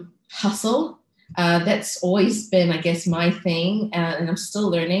 Hustle, that's always been, I guess, my thing. And I'm still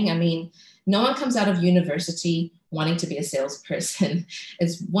learning. I mean, no one comes out of university wanting to be a salesperson.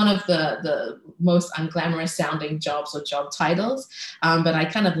 It's one of the most unglamorous sounding jobs or job titles. But I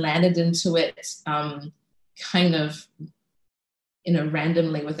kind of landed into it kind of, you know,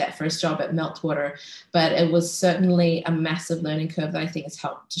 randomly with that first job at Meltwater, but it was certainly a massive learning curve that I think has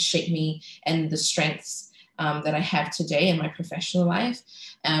helped to shape me and the strengths that I have today in my professional life.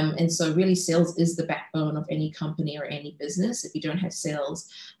 And so really sales is the backbone of any company or any business. If you don't have sales,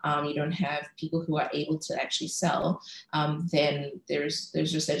 you don't have people who are able to actually sell, then there's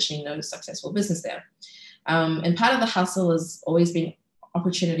essentially no successful business there. And part of the hustle has always been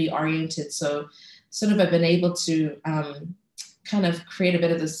opportunity oriented. So sort of I've been able to kind of create a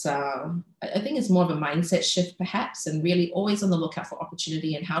bit of this, I think it's more of a mindset shift perhaps, and really always on the lookout for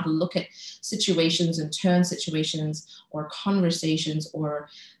opportunity and how to look at situations and turn situations or conversations or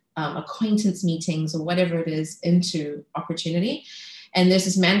acquaintance meetings or whatever it is into opportunity. And there's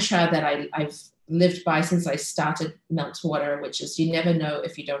this mantra that I've lived by since I started Meltwater, which is you never know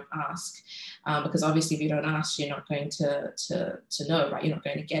if you don't ask. Because obviously if you don't ask, you're not going to know, right? You're not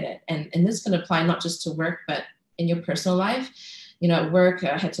going to get it. And this can apply not just to work, but in your personal life. You know, at work,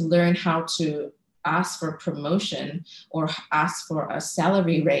 I had to learn how to ask for a promotion or ask for a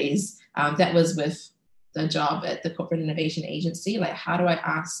salary raise. That was with the job at the Corporate Innovation Agency. Like, how do I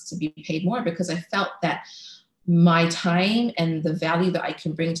ask to be paid more? Because I felt that my time and the value that I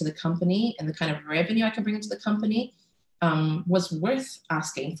can bring to the company and the kind of revenue I can bring to the company was worth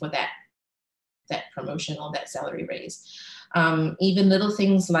asking for that promotion or that salary raise. Even little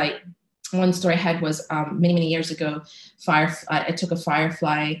things like, one story I had was many, many years ago, I took a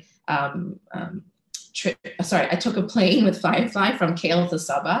Firefly trip. Sorry, I took a plane with Firefly from KL to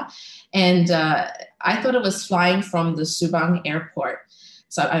Sabah. And I thought it was flying from the Subang airport.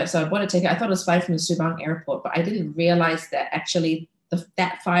 So I bought a ticket. I thought it was flying from the Subang airport, but I didn't realize that actually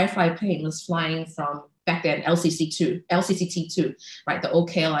that Firefly plane was flying from back then LCCT2, right? The old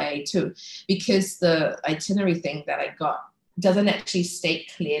KLIA2, because the itinerary thing that I got doesn't actually state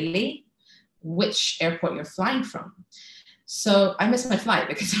clearly which airport you're flying from. So I missed my flight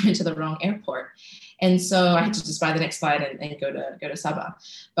because I went to the wrong airport. And so I had to just buy the next flight and go to Sabah.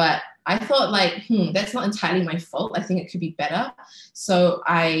 But I thought like, that's not entirely my fault. I think it could be better. So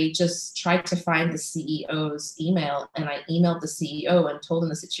I just tried to find the CEO's email, and I emailed the CEO and told him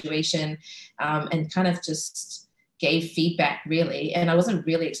the situation, and kind of just gave feedback really. And I wasn't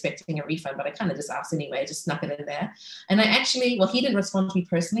really expecting a refund, but I kind of just asked anyway, just snuck it in there. And I actually, well, he didn't respond to me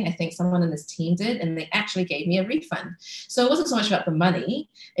personally. I think someone in his team did, and they actually gave me a refund. So it wasn't so much about the money.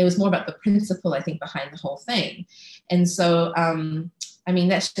 It was more about the principle, I think, behind the whole thing. And so, I mean,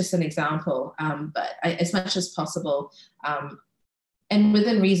 that's just an example, but as much as possible, and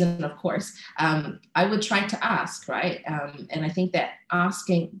within reason, of course, I would try to ask, right? And I think that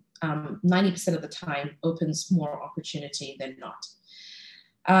asking 90% of the time opens more opportunity than not.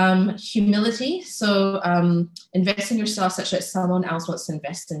 Humility. So invest in yourself such that someone else wants to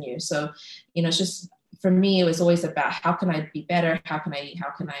invest in you. So, you know, it's just, for me, it was always about how can I be better? How can I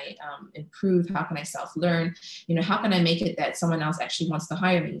improve? How can I self-learn? You know, how can I make it that someone else actually wants to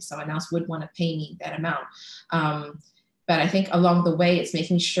hire me? Someone else would want to pay me that amount. But I think along the way, it's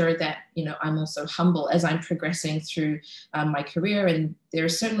making sure that, I'm also humble as I'm progressing through my career. And there are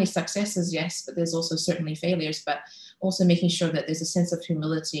certainly successes, yes, but there's also certainly failures, but also making sure that there's a sense of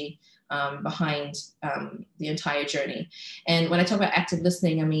humility behind the entire journey. And when I talk about active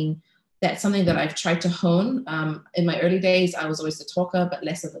listening, I mean, that's something that I've tried to hone. In my early days, I was always the talker, but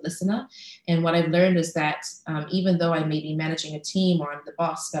less of a listener. And what I've learned is that even though I may be managing a team or I'm the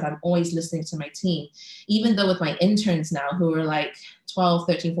boss, but I'm always listening to my team. Even though with my interns now, who are like 12,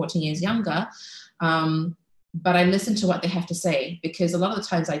 13, 14 years younger, but I listen to what they have to say, because a lot of the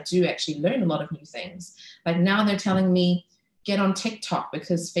times I do actually learn a lot of new things. Like now they're telling me, get on TikTok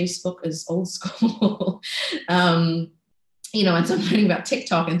because Facebook is old school. And so I'm learning about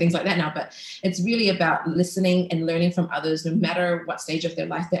TikTok and things like that now, but it's really about listening and learning from others, no matter what stage of their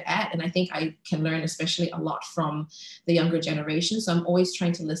life they're at. And I think I can learn especially a lot from the younger generation. So I'm always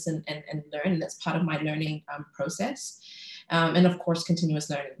trying to listen and learn. And that's part of my learning process. And of course, continuous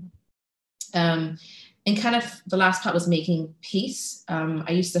learning. And kind of the last part was making peace.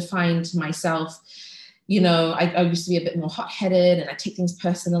 I used to find myself, I used to be a bit more hot-headed and I take things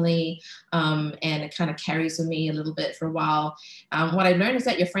personally, and it kind of carries with me a little bit for a while. What I learned is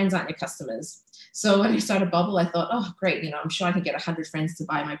that your friends aren't your customers. So when I started Bubble, I thought, oh, great, I'm sure I can get 100 friends to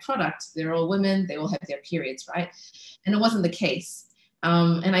buy my product. They're all women, they all have their periods, right? And it wasn't the case.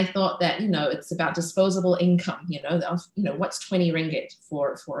 And I thought that, it's about disposable income, what's 20 ringgit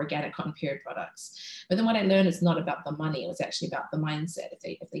for organic cotton period products. But then what I learned is not about the money. It was actually about the mindset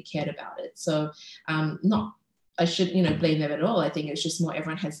if they cared about it. So I should, blame them at all. I think it's just more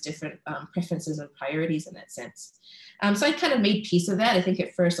everyone has different preferences and priorities in that sense. So I kind of made peace of that. I think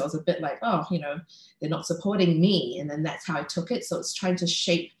at first I was a bit like, oh, they're not supporting me. And then that's how I took it. So it's trying to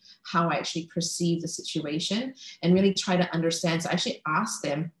shape how I actually perceive the situation and really try to understand. So I actually asked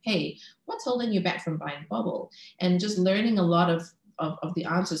them, hey, what's holding you back from buying Bubble? And just learning a lot of the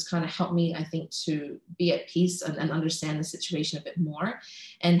answers kind of helped me, I think, to be at peace and understand the situation a bit more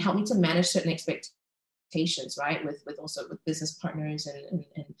and help me to manage certain expectations, right? With business partners and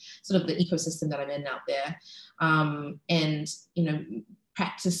sort of the ecosystem that I'm in out there.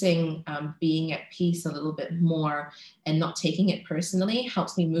 Practicing being at peace a little bit more and not taking it personally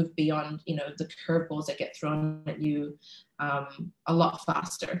helps me move beyond, the curveballs that get thrown at you a lot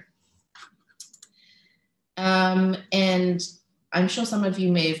faster. And I'm sure some of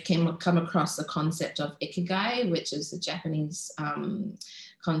you may have come across the concept of ikigai, which is the Japanese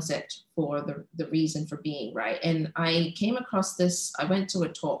concept for the reason for being, right? And I came across this, I went to a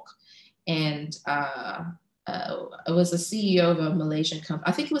talk and I was a CEO of a Malaysian company.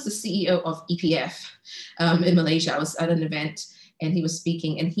 I think he was the CEO of EPF in Malaysia. I was at an event and he was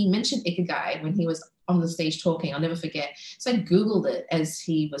speaking and he mentioned ikigai when he was on the stage talking. I'll never forget. So I Googled it as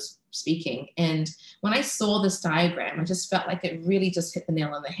he was speaking. And when I saw this diagram, I just felt like it really just hit the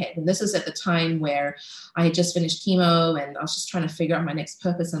nail on the head. And this is at the time where I had just finished chemo and I was just trying to figure out my next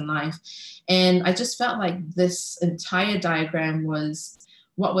purpose in life. And I just felt like this entire diagram was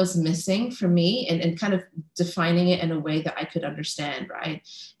what was missing for me and kind of defining it in a way that I could understand, right?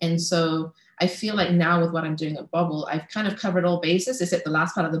 And so I feel like now with what I'm doing at Bubble, I've kind of covered all bases, except the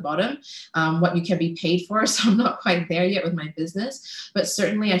last part of the bottom, what you can be paid for. So I'm not quite there yet with my business, but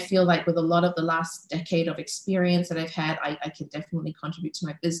certainly I feel like with a lot of the last decade of experience that I've had, I can definitely contribute to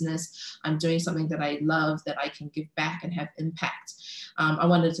my business. I'm doing something that I love, that I can give back and have impact. I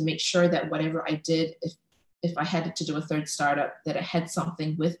wanted to make sure that whatever I did, if I had to do a third startup, that it had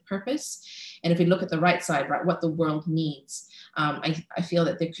something with purpose. And if we look at the right side, right, what the world needs, I feel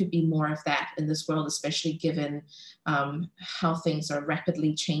that there could be more of that in this world, especially given how things are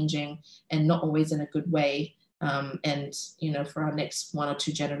rapidly changing and not always in a good way. And, for our next 1 or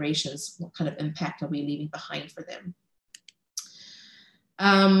 2 generations, what kind of impact are we leaving behind for them?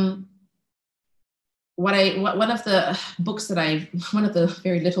 One of the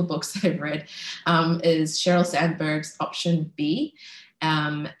very little books that I've read is Sheryl Sandberg's Option B.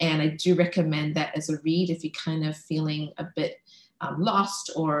 And I do recommend that as a read if you're kind of feeling a bit lost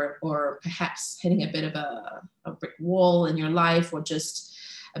or perhaps hitting a bit of a brick wall in your life or just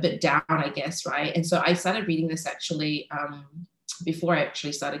a bit down, I guess, right? And so I started reading this actually before I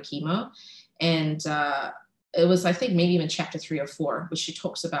actually started chemo. And it was, I think, maybe even chapter 3 or 4, which she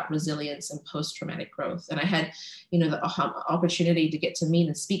talks about resilience and post-traumatic growth. And I had, the opportunity to get to meet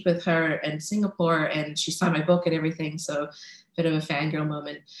and speak with her in Singapore, and she signed my book and everything. So a bit of a fangirl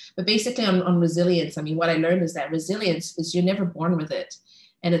moment. But basically on resilience, I mean, what I learned is that resilience is you're never born with it.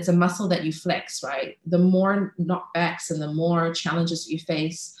 And it's a muscle that you flex, right? The more knockbacks and the more challenges you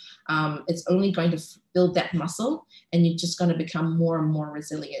face, it's only going to build that muscle, and you're just going to become more and more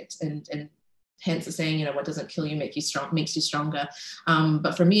resilient. And hence the saying, what doesn't kill you makes you stronger.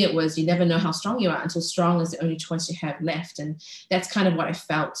 But for me, it was, you never know how strong you are until strong is the only choice you have left. And that's kind of what I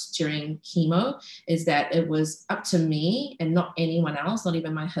felt during chemo, is that it was up to me and not anyone else, not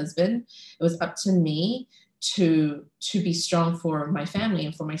even my husband. It was up to me to be strong for my family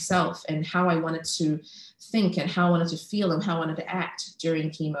and for myself, and how I wanted to think and how I wanted to feel and how I wanted to act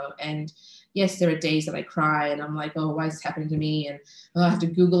during chemo. And yes, there are days that I cry and I'm like, oh, why is this happening to me? And I have to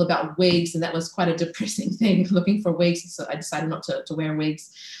Google about wigs. And that was quite a depressing thing, looking for wigs. So I decided not to wear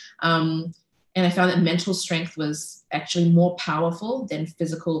wigs. And I found that mental strength was actually more powerful than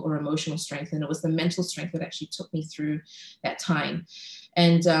physical or emotional strength. And it was the mental strength that actually took me through that time.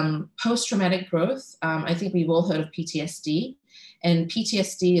 And post-traumatic growth, I think we've all heard of PTSD. And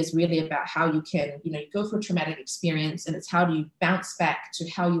PTSD is really about how you can, you go through a traumatic experience, and it's how do you bounce back to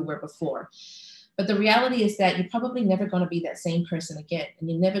how you were before. But the reality is that you're probably never going to be that same person again, and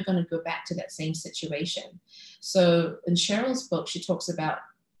you're never going to go back to that same situation. So in Cheryl's book, she talks about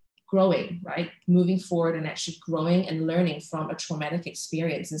growing, right? Moving forward and actually growing and learning from a traumatic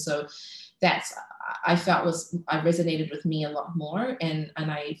experience. And so that's, I felt I resonated with me a lot more. And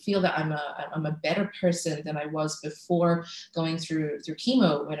I feel that I'm a better person than I was before going through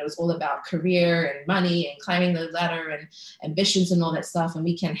chemo, when it was all about career and money and climbing the ladder and ambitions and all that stuff. And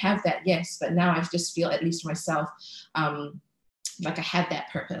we can have that, yes. But now I just feel, at least for myself, like I have that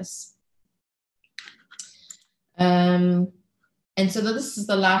purpose. And so this is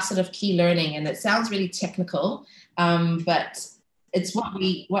the last sort of key learning, and it sounds really technical, but it's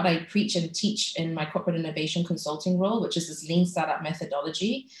what I preach and teach in my corporate innovation consulting role, which is this lean startup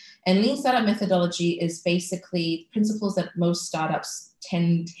methodology. And lean startup methodology is basically principles that most startups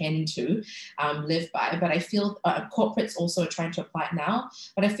tend to live by. But I feel corporates also are trying to apply it now,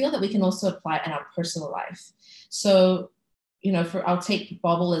 but I feel that we can also apply it in our personal life. So, I'll take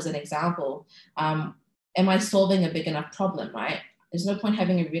Bobble as an example. Am I solving a big enough problem, right? There's no point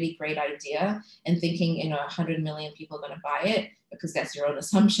having a really great idea and thinking, 100 million people are going to buy it, because that's your own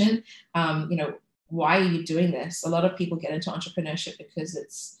assumption. Why are you doing this? A lot of people get into entrepreneurship because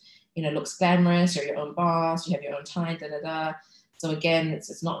it's, looks glamorous, you're your own boss, you have your own time, So again,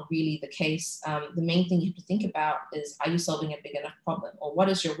 it's not really the case. The main thing you have to think about is, are you solving a big enough problem? Or what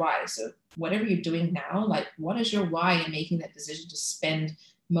is your why? So whatever you're doing now, like, what is your why in making that decision to spend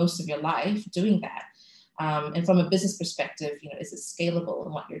most of your life doing that? And from a business perspective, is it scalable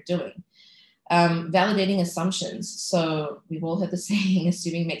in what you're doing? Validating assumptions. So we've all heard the saying,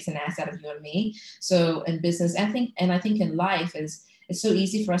 assuming makes an ass out of you and me. So in business, I think in life, it's so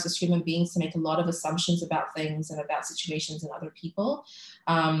easy for us as human beings to make a lot of assumptions about things and about situations and other people.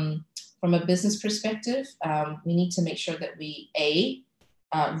 From a business perspective, we need to make sure that we,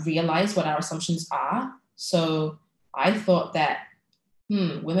 realize what our assumptions are. So I thought that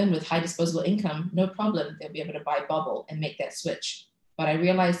women with high disposable income, no problem, they'll be able to buy Bubble and make that switch. But I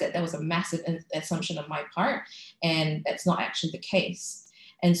realized that was a massive assumption on my part, and that's not actually the case.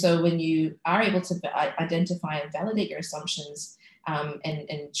 And so when you are able to identify and validate your assumptions,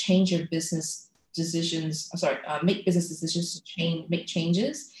 and change your business decisions, make business decisions to make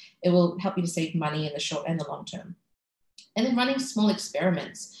changes, it will help you to save money in the short and the long term. And then running small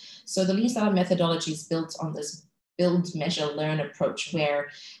experiments. So the Lean Startup methodology is built on this build, measure, learn approach, where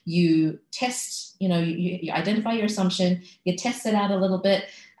you test, you identify your assumption, you test it out a little bit,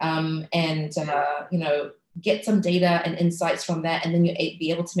 and get some data and insights from that, and then you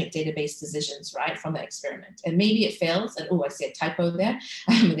be able to make database decisions, right, from the experiment. And maybe it fails, and I see a typo there,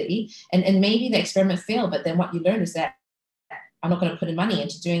 with the E, and maybe the experiment failed, but then what you learn is that I'm not going to put in money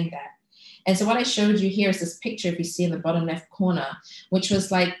into doing that. And so what I showed you here is this picture, if you see in the bottom left corner, which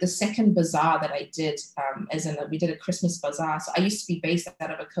was like the second bazaar that I did, we did a Christmas bazaar. So I used to be based out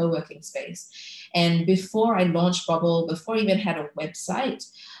of a co-working space. And before I launched Bubble, before I even had a website,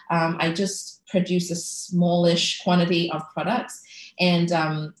 I just produced a smallish quantity of products. And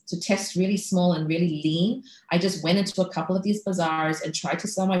to test really small and really lean, I just went into a couple of these bazaars and tried to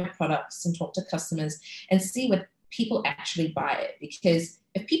sell my products and talk to customers and see what people actually buy it. Because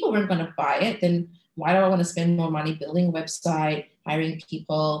if people weren't going to buy it, then why do I want to spend more money building a website, hiring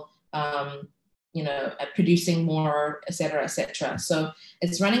people, producing more, et cetera, et cetera. So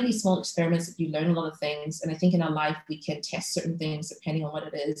it's running these small experiments that you learn a lot of things. And I think in our life, we can test certain things depending on what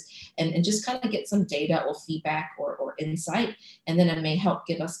it is, and just kind of get some data or feedback or insight. And then it may help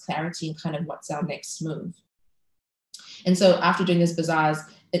give us clarity in kind of what's our next move. And so after doing these bazaars,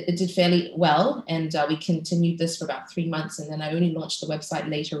 it did fairly well. And we continued this for about 3 months. And then I only launched the website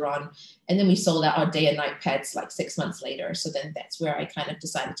later on. And then we sold out our day and night pads like 6 months later. So then that's where I kind of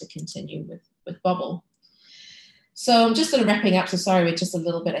decided to continue with Bubble. So I'm just sort of wrapping up. So sorry, we're just a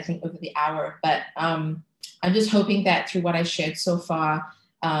little bit, I think, over the hour, but I'm just hoping that through what I shared so far,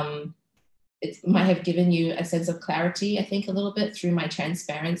 it might have given you a sense of clarity, I think, a little bit through my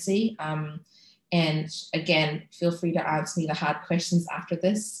transparency. And again, feel free to ask me the hard questions after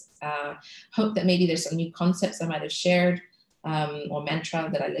this. Hope that maybe there's some new concepts I might have shared, or mantra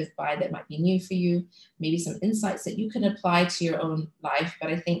that I live by that might be new for you, maybe some insights that you can apply to your own life.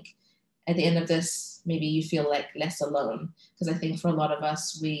 But I think at the end of this, maybe you feel like less alone, because I think for a lot of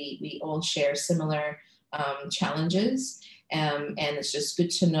us, we all share similar challenges. And it's just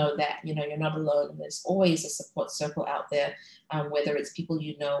good to know that, you know, you're not alone. And there's always a support circle out there, whether it's people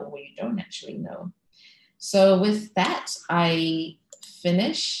you know or you don't actually know. So with that, I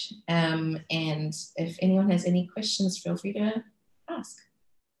finish. And if anyone has any questions, feel free to ask.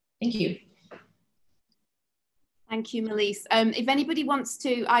 Thank you. Thank you, Malisse. If anybody wants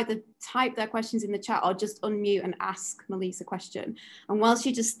to either type their questions in the chat or just unmute and ask Malisse a question. And whilst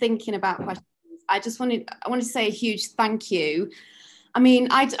you're just thinking about questions, I wanted to say a huge thank you. I mean,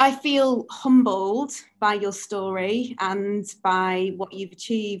 I feel humbled by your story and by what you've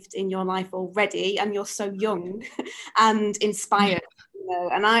achieved in your life already, and you're so young and inspired. You know,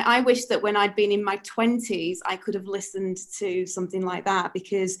 and I wish that when I'd been in my 20s, I could have listened to something like that,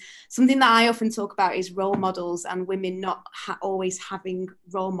 because something that I often talk about is role models and women not always having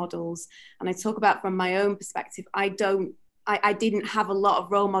role models. And I talk about from my own perspective, I didn't have a lot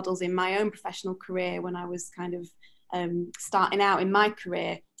of role models in my own professional career when I was kind of starting out in my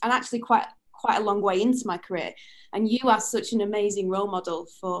career, and actually quite a long way into my career. And you are such an amazing role model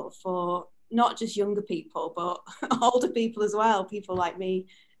for not just younger people, but older people as well, people like me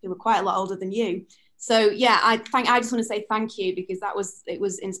who were quite a lot older than you. So yeah, I just want to say thank you, because it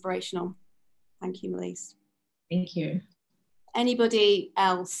was inspirational. Thank you, Malisse. Thank you. Anybody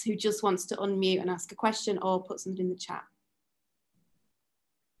else who just wants to unmute and ask a question or put something in the chat?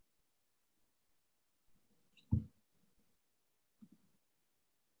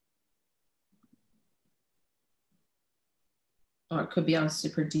 Or it could be all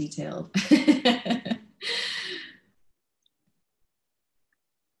super detailed. Thanks,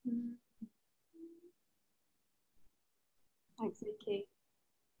 Nikki.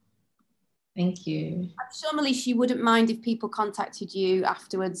 Thank you. I'm sure, Malisse, you wouldn't mind if people contacted you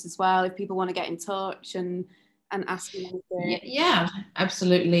afterwards as well, if people want to get in touch and ask you anything. Yeah,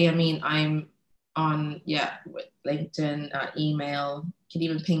 absolutely. I mean, I'm on, with LinkedIn, email, you can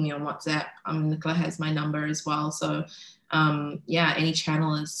even ping me on WhatsApp. Nicola has my number as well. So any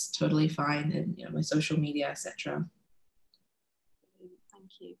channel is totally fine, and, you know, my social media, etc. Thank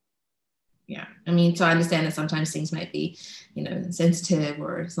you. Yeah, I mean, so I understand that sometimes things might be, you know, sensitive,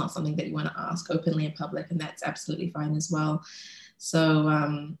 or it's not something that you want to ask openly in public, and that's absolutely fine as well. So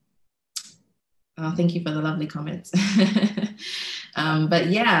thank you for the lovely comments. But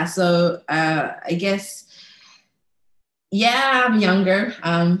yeah, so I guess, I'm younger.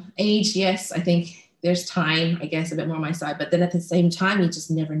 Age, yes, I think there's time, I guess, a bit more on my side. But then at the same time, you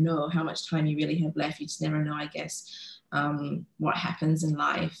just never know how much time you really have left. You just never know, I guess, what happens in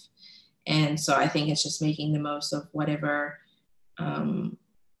life. And so I think it's just making the most of whatever, I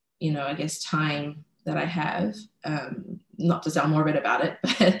guess, time that I have. Not to sound morbid about it,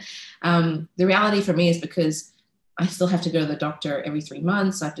 but the reality for me is, because I still have to go to the doctor every 3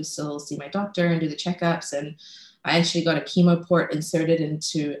 months. I have to still see my doctor and do the checkups. And I actually got a chemo port inserted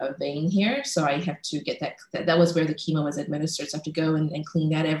into a vein here. So I have to get that was where the chemo was administered. So I have to go and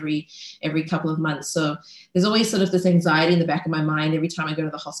clean that every couple of months. So there's always sort of this anxiety in the back of my mind every time I go to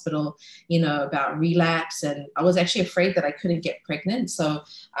the hospital, about relapse. And I was actually afraid that I couldn't get pregnant. So,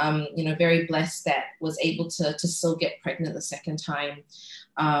 very blessed that was able to still get pregnant the second time.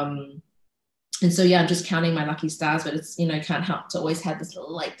 And so, I'm just counting my lucky stars, but it's, I can't help to always have this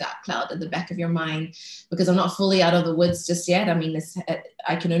little like dark cloud at the back of your mind, because I'm not fully out of the woods just yet. I mean,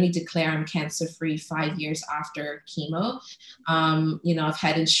 I can only declare I'm cancer-free 5 years after chemo. I've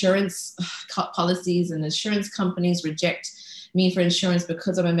had insurance policies and insurance companies reject me for insurance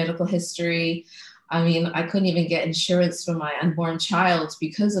because of my medical history. I mean, I couldn't even get insurance for my unborn child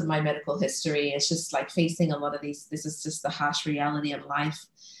because of my medical history. It's just like facing a lot of this is just the harsh reality of life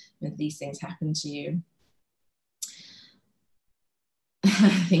when these things happen to you.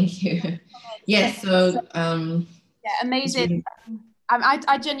 Thank you. Yes. So amazing.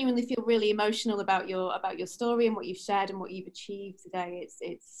 I genuinely feel really emotional about your story and what you've shared and what you've achieved today.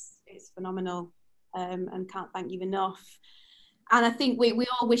 It's phenomenal, and can't thank you enough. And I think we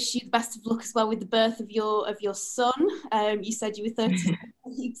all wish you the best of luck as well with the birth of your son. You said you were 30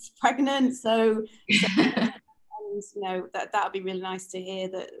 weeks pregnant, so that would be really nice to hear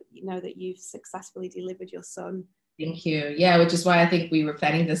that that you've successfully delivered your son. Thank you. Yeah, which is why I think we were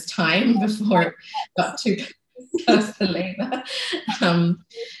planning this time before it got too close to Labour.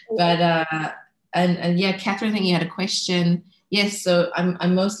 But and yeah, Catherine, I think you had a question. Yes, so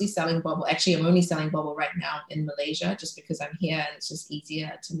I'm mostly selling bobble. Actually, I'm only selling bobble right now in Malaysia, just because I'm here and it's just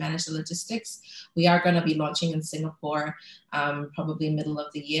easier to manage the logistics. We are going to be launching in Singapore, probably middle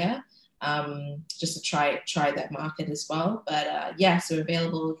of the year, just to try that market as well. But yeah, so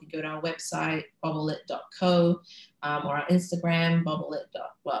available. You can go to our website, bobblelit.co, or our Instagram, bobblelit.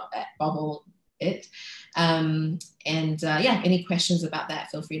 Yeah, any questions about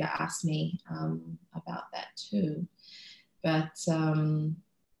that, feel free to ask me about that too. But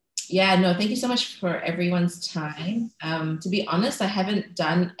yeah, no, thank you so much for everyone's time. To be honest, I haven't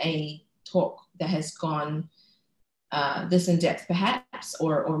done a talk that has gone this in depth perhaps,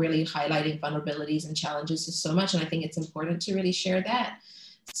 or really highlighting vulnerabilities and challenges to so much. And I think it's important to really share that.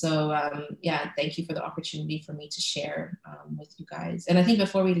 So yeah, thank you for the opportunity for me to share with you guys. And I think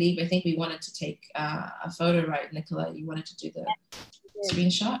before we leave, I think we wanted to take a photo, right, Nicola? You wanted to do the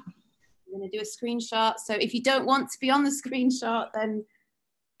screenshot? I'm going to do a screenshot. So if you don't want to be on the screenshot, then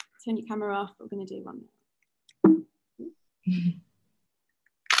turn your camera off. We're going to do one.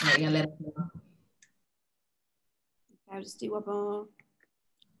 Right, yeah, let us know. I'll just do one more.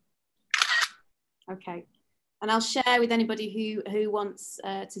 Okay. And I'll share with anybody who wants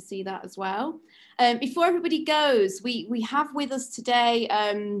to see that as well. Before everybody goes, we have with us today,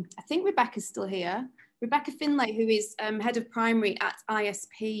 I think Rebecca's still here. Rebecca Finlay, who is head of primary at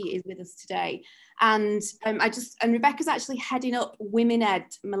ISP, is with us today. And Rebecca's actually heading up Women Ed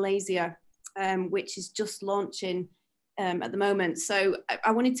Malaysia, which is just launching at the moment. So I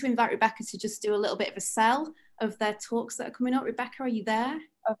wanted to invite Rebecca to just do a little bit of a sell of their talks that are coming up. Rebecca, are you there?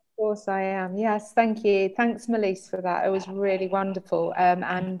 Of course I am. Yes, thank you. Thanks, Malisse, for that. It was really wonderful.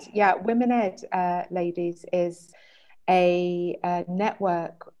 And yeah, Women Ed, ladies, is a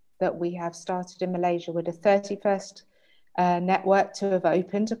network that we have started in Malaysia. We're the 31st network to have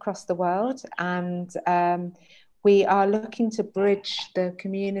opened across the world. And we are looking to bridge the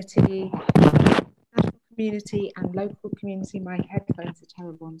community, national community and local community. My headphones are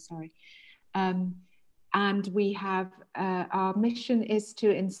terrible, I'm sorry. And we have, our mission is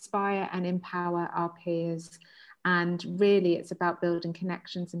to inspire and empower our peers. And really it's about building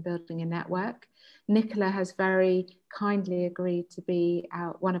connections and building a network. Nicola has very kindly agreed to be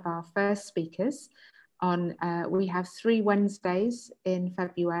one of our first speakers on, we have 3 Wednesdays in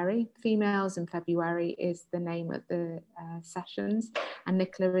February. Females in February is the name of the sessions. And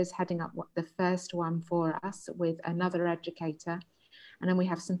Nicola is heading up the first one for us with another educator. And then we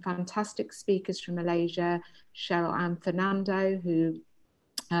have some fantastic speakers from Malaysia, Cheryl Ann Fernando, who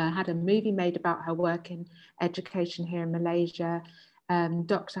had a movie made about her work in education here in Malaysia,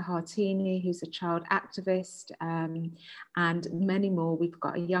 Dr. Hartini, who's a child activist, and many more. We've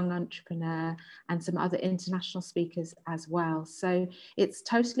got a young entrepreneur and some other international speakers as well. So it's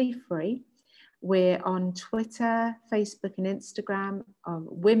totally free. We're on Twitter, Facebook and Instagram,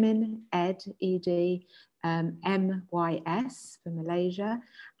 Women Ed, ED, MYS for Malaysia,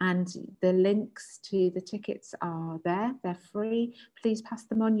 and the links to the tickets are there. They're free. Please pass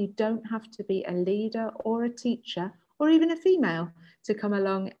them on. You don't have to be a leader or a teacher or even a female to come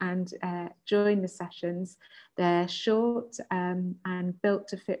along and join the sessions. They're short and built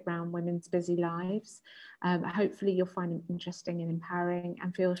to fit around women's busy lives. Hopefully you'll find them interesting and empowering,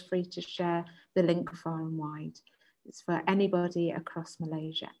 and feel free to share the link far and wide. It's for anybody across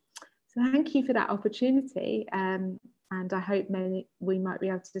Malaysia. So thank you for that opportunity, and I hope we might be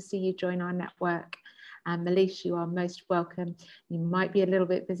able to see you join our network. And Malisse, you are most welcome. You might be a little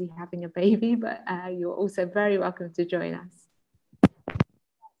bit busy having a baby, but you're also very welcome to join us.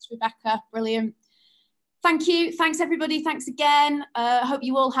 Thanks, Rebecca. Brilliant. Thank you. Thanks, everybody. Thanks again. I hope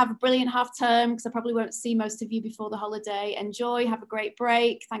you all have a brilliant half term, because I probably won't see most of you before the holiday. Enjoy. Have a great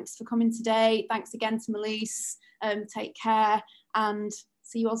break. Thanks for coming today. Thanks again to Malisse. Take care and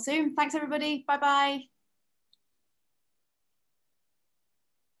see you all soon. Thanks, everybody. Bye-bye.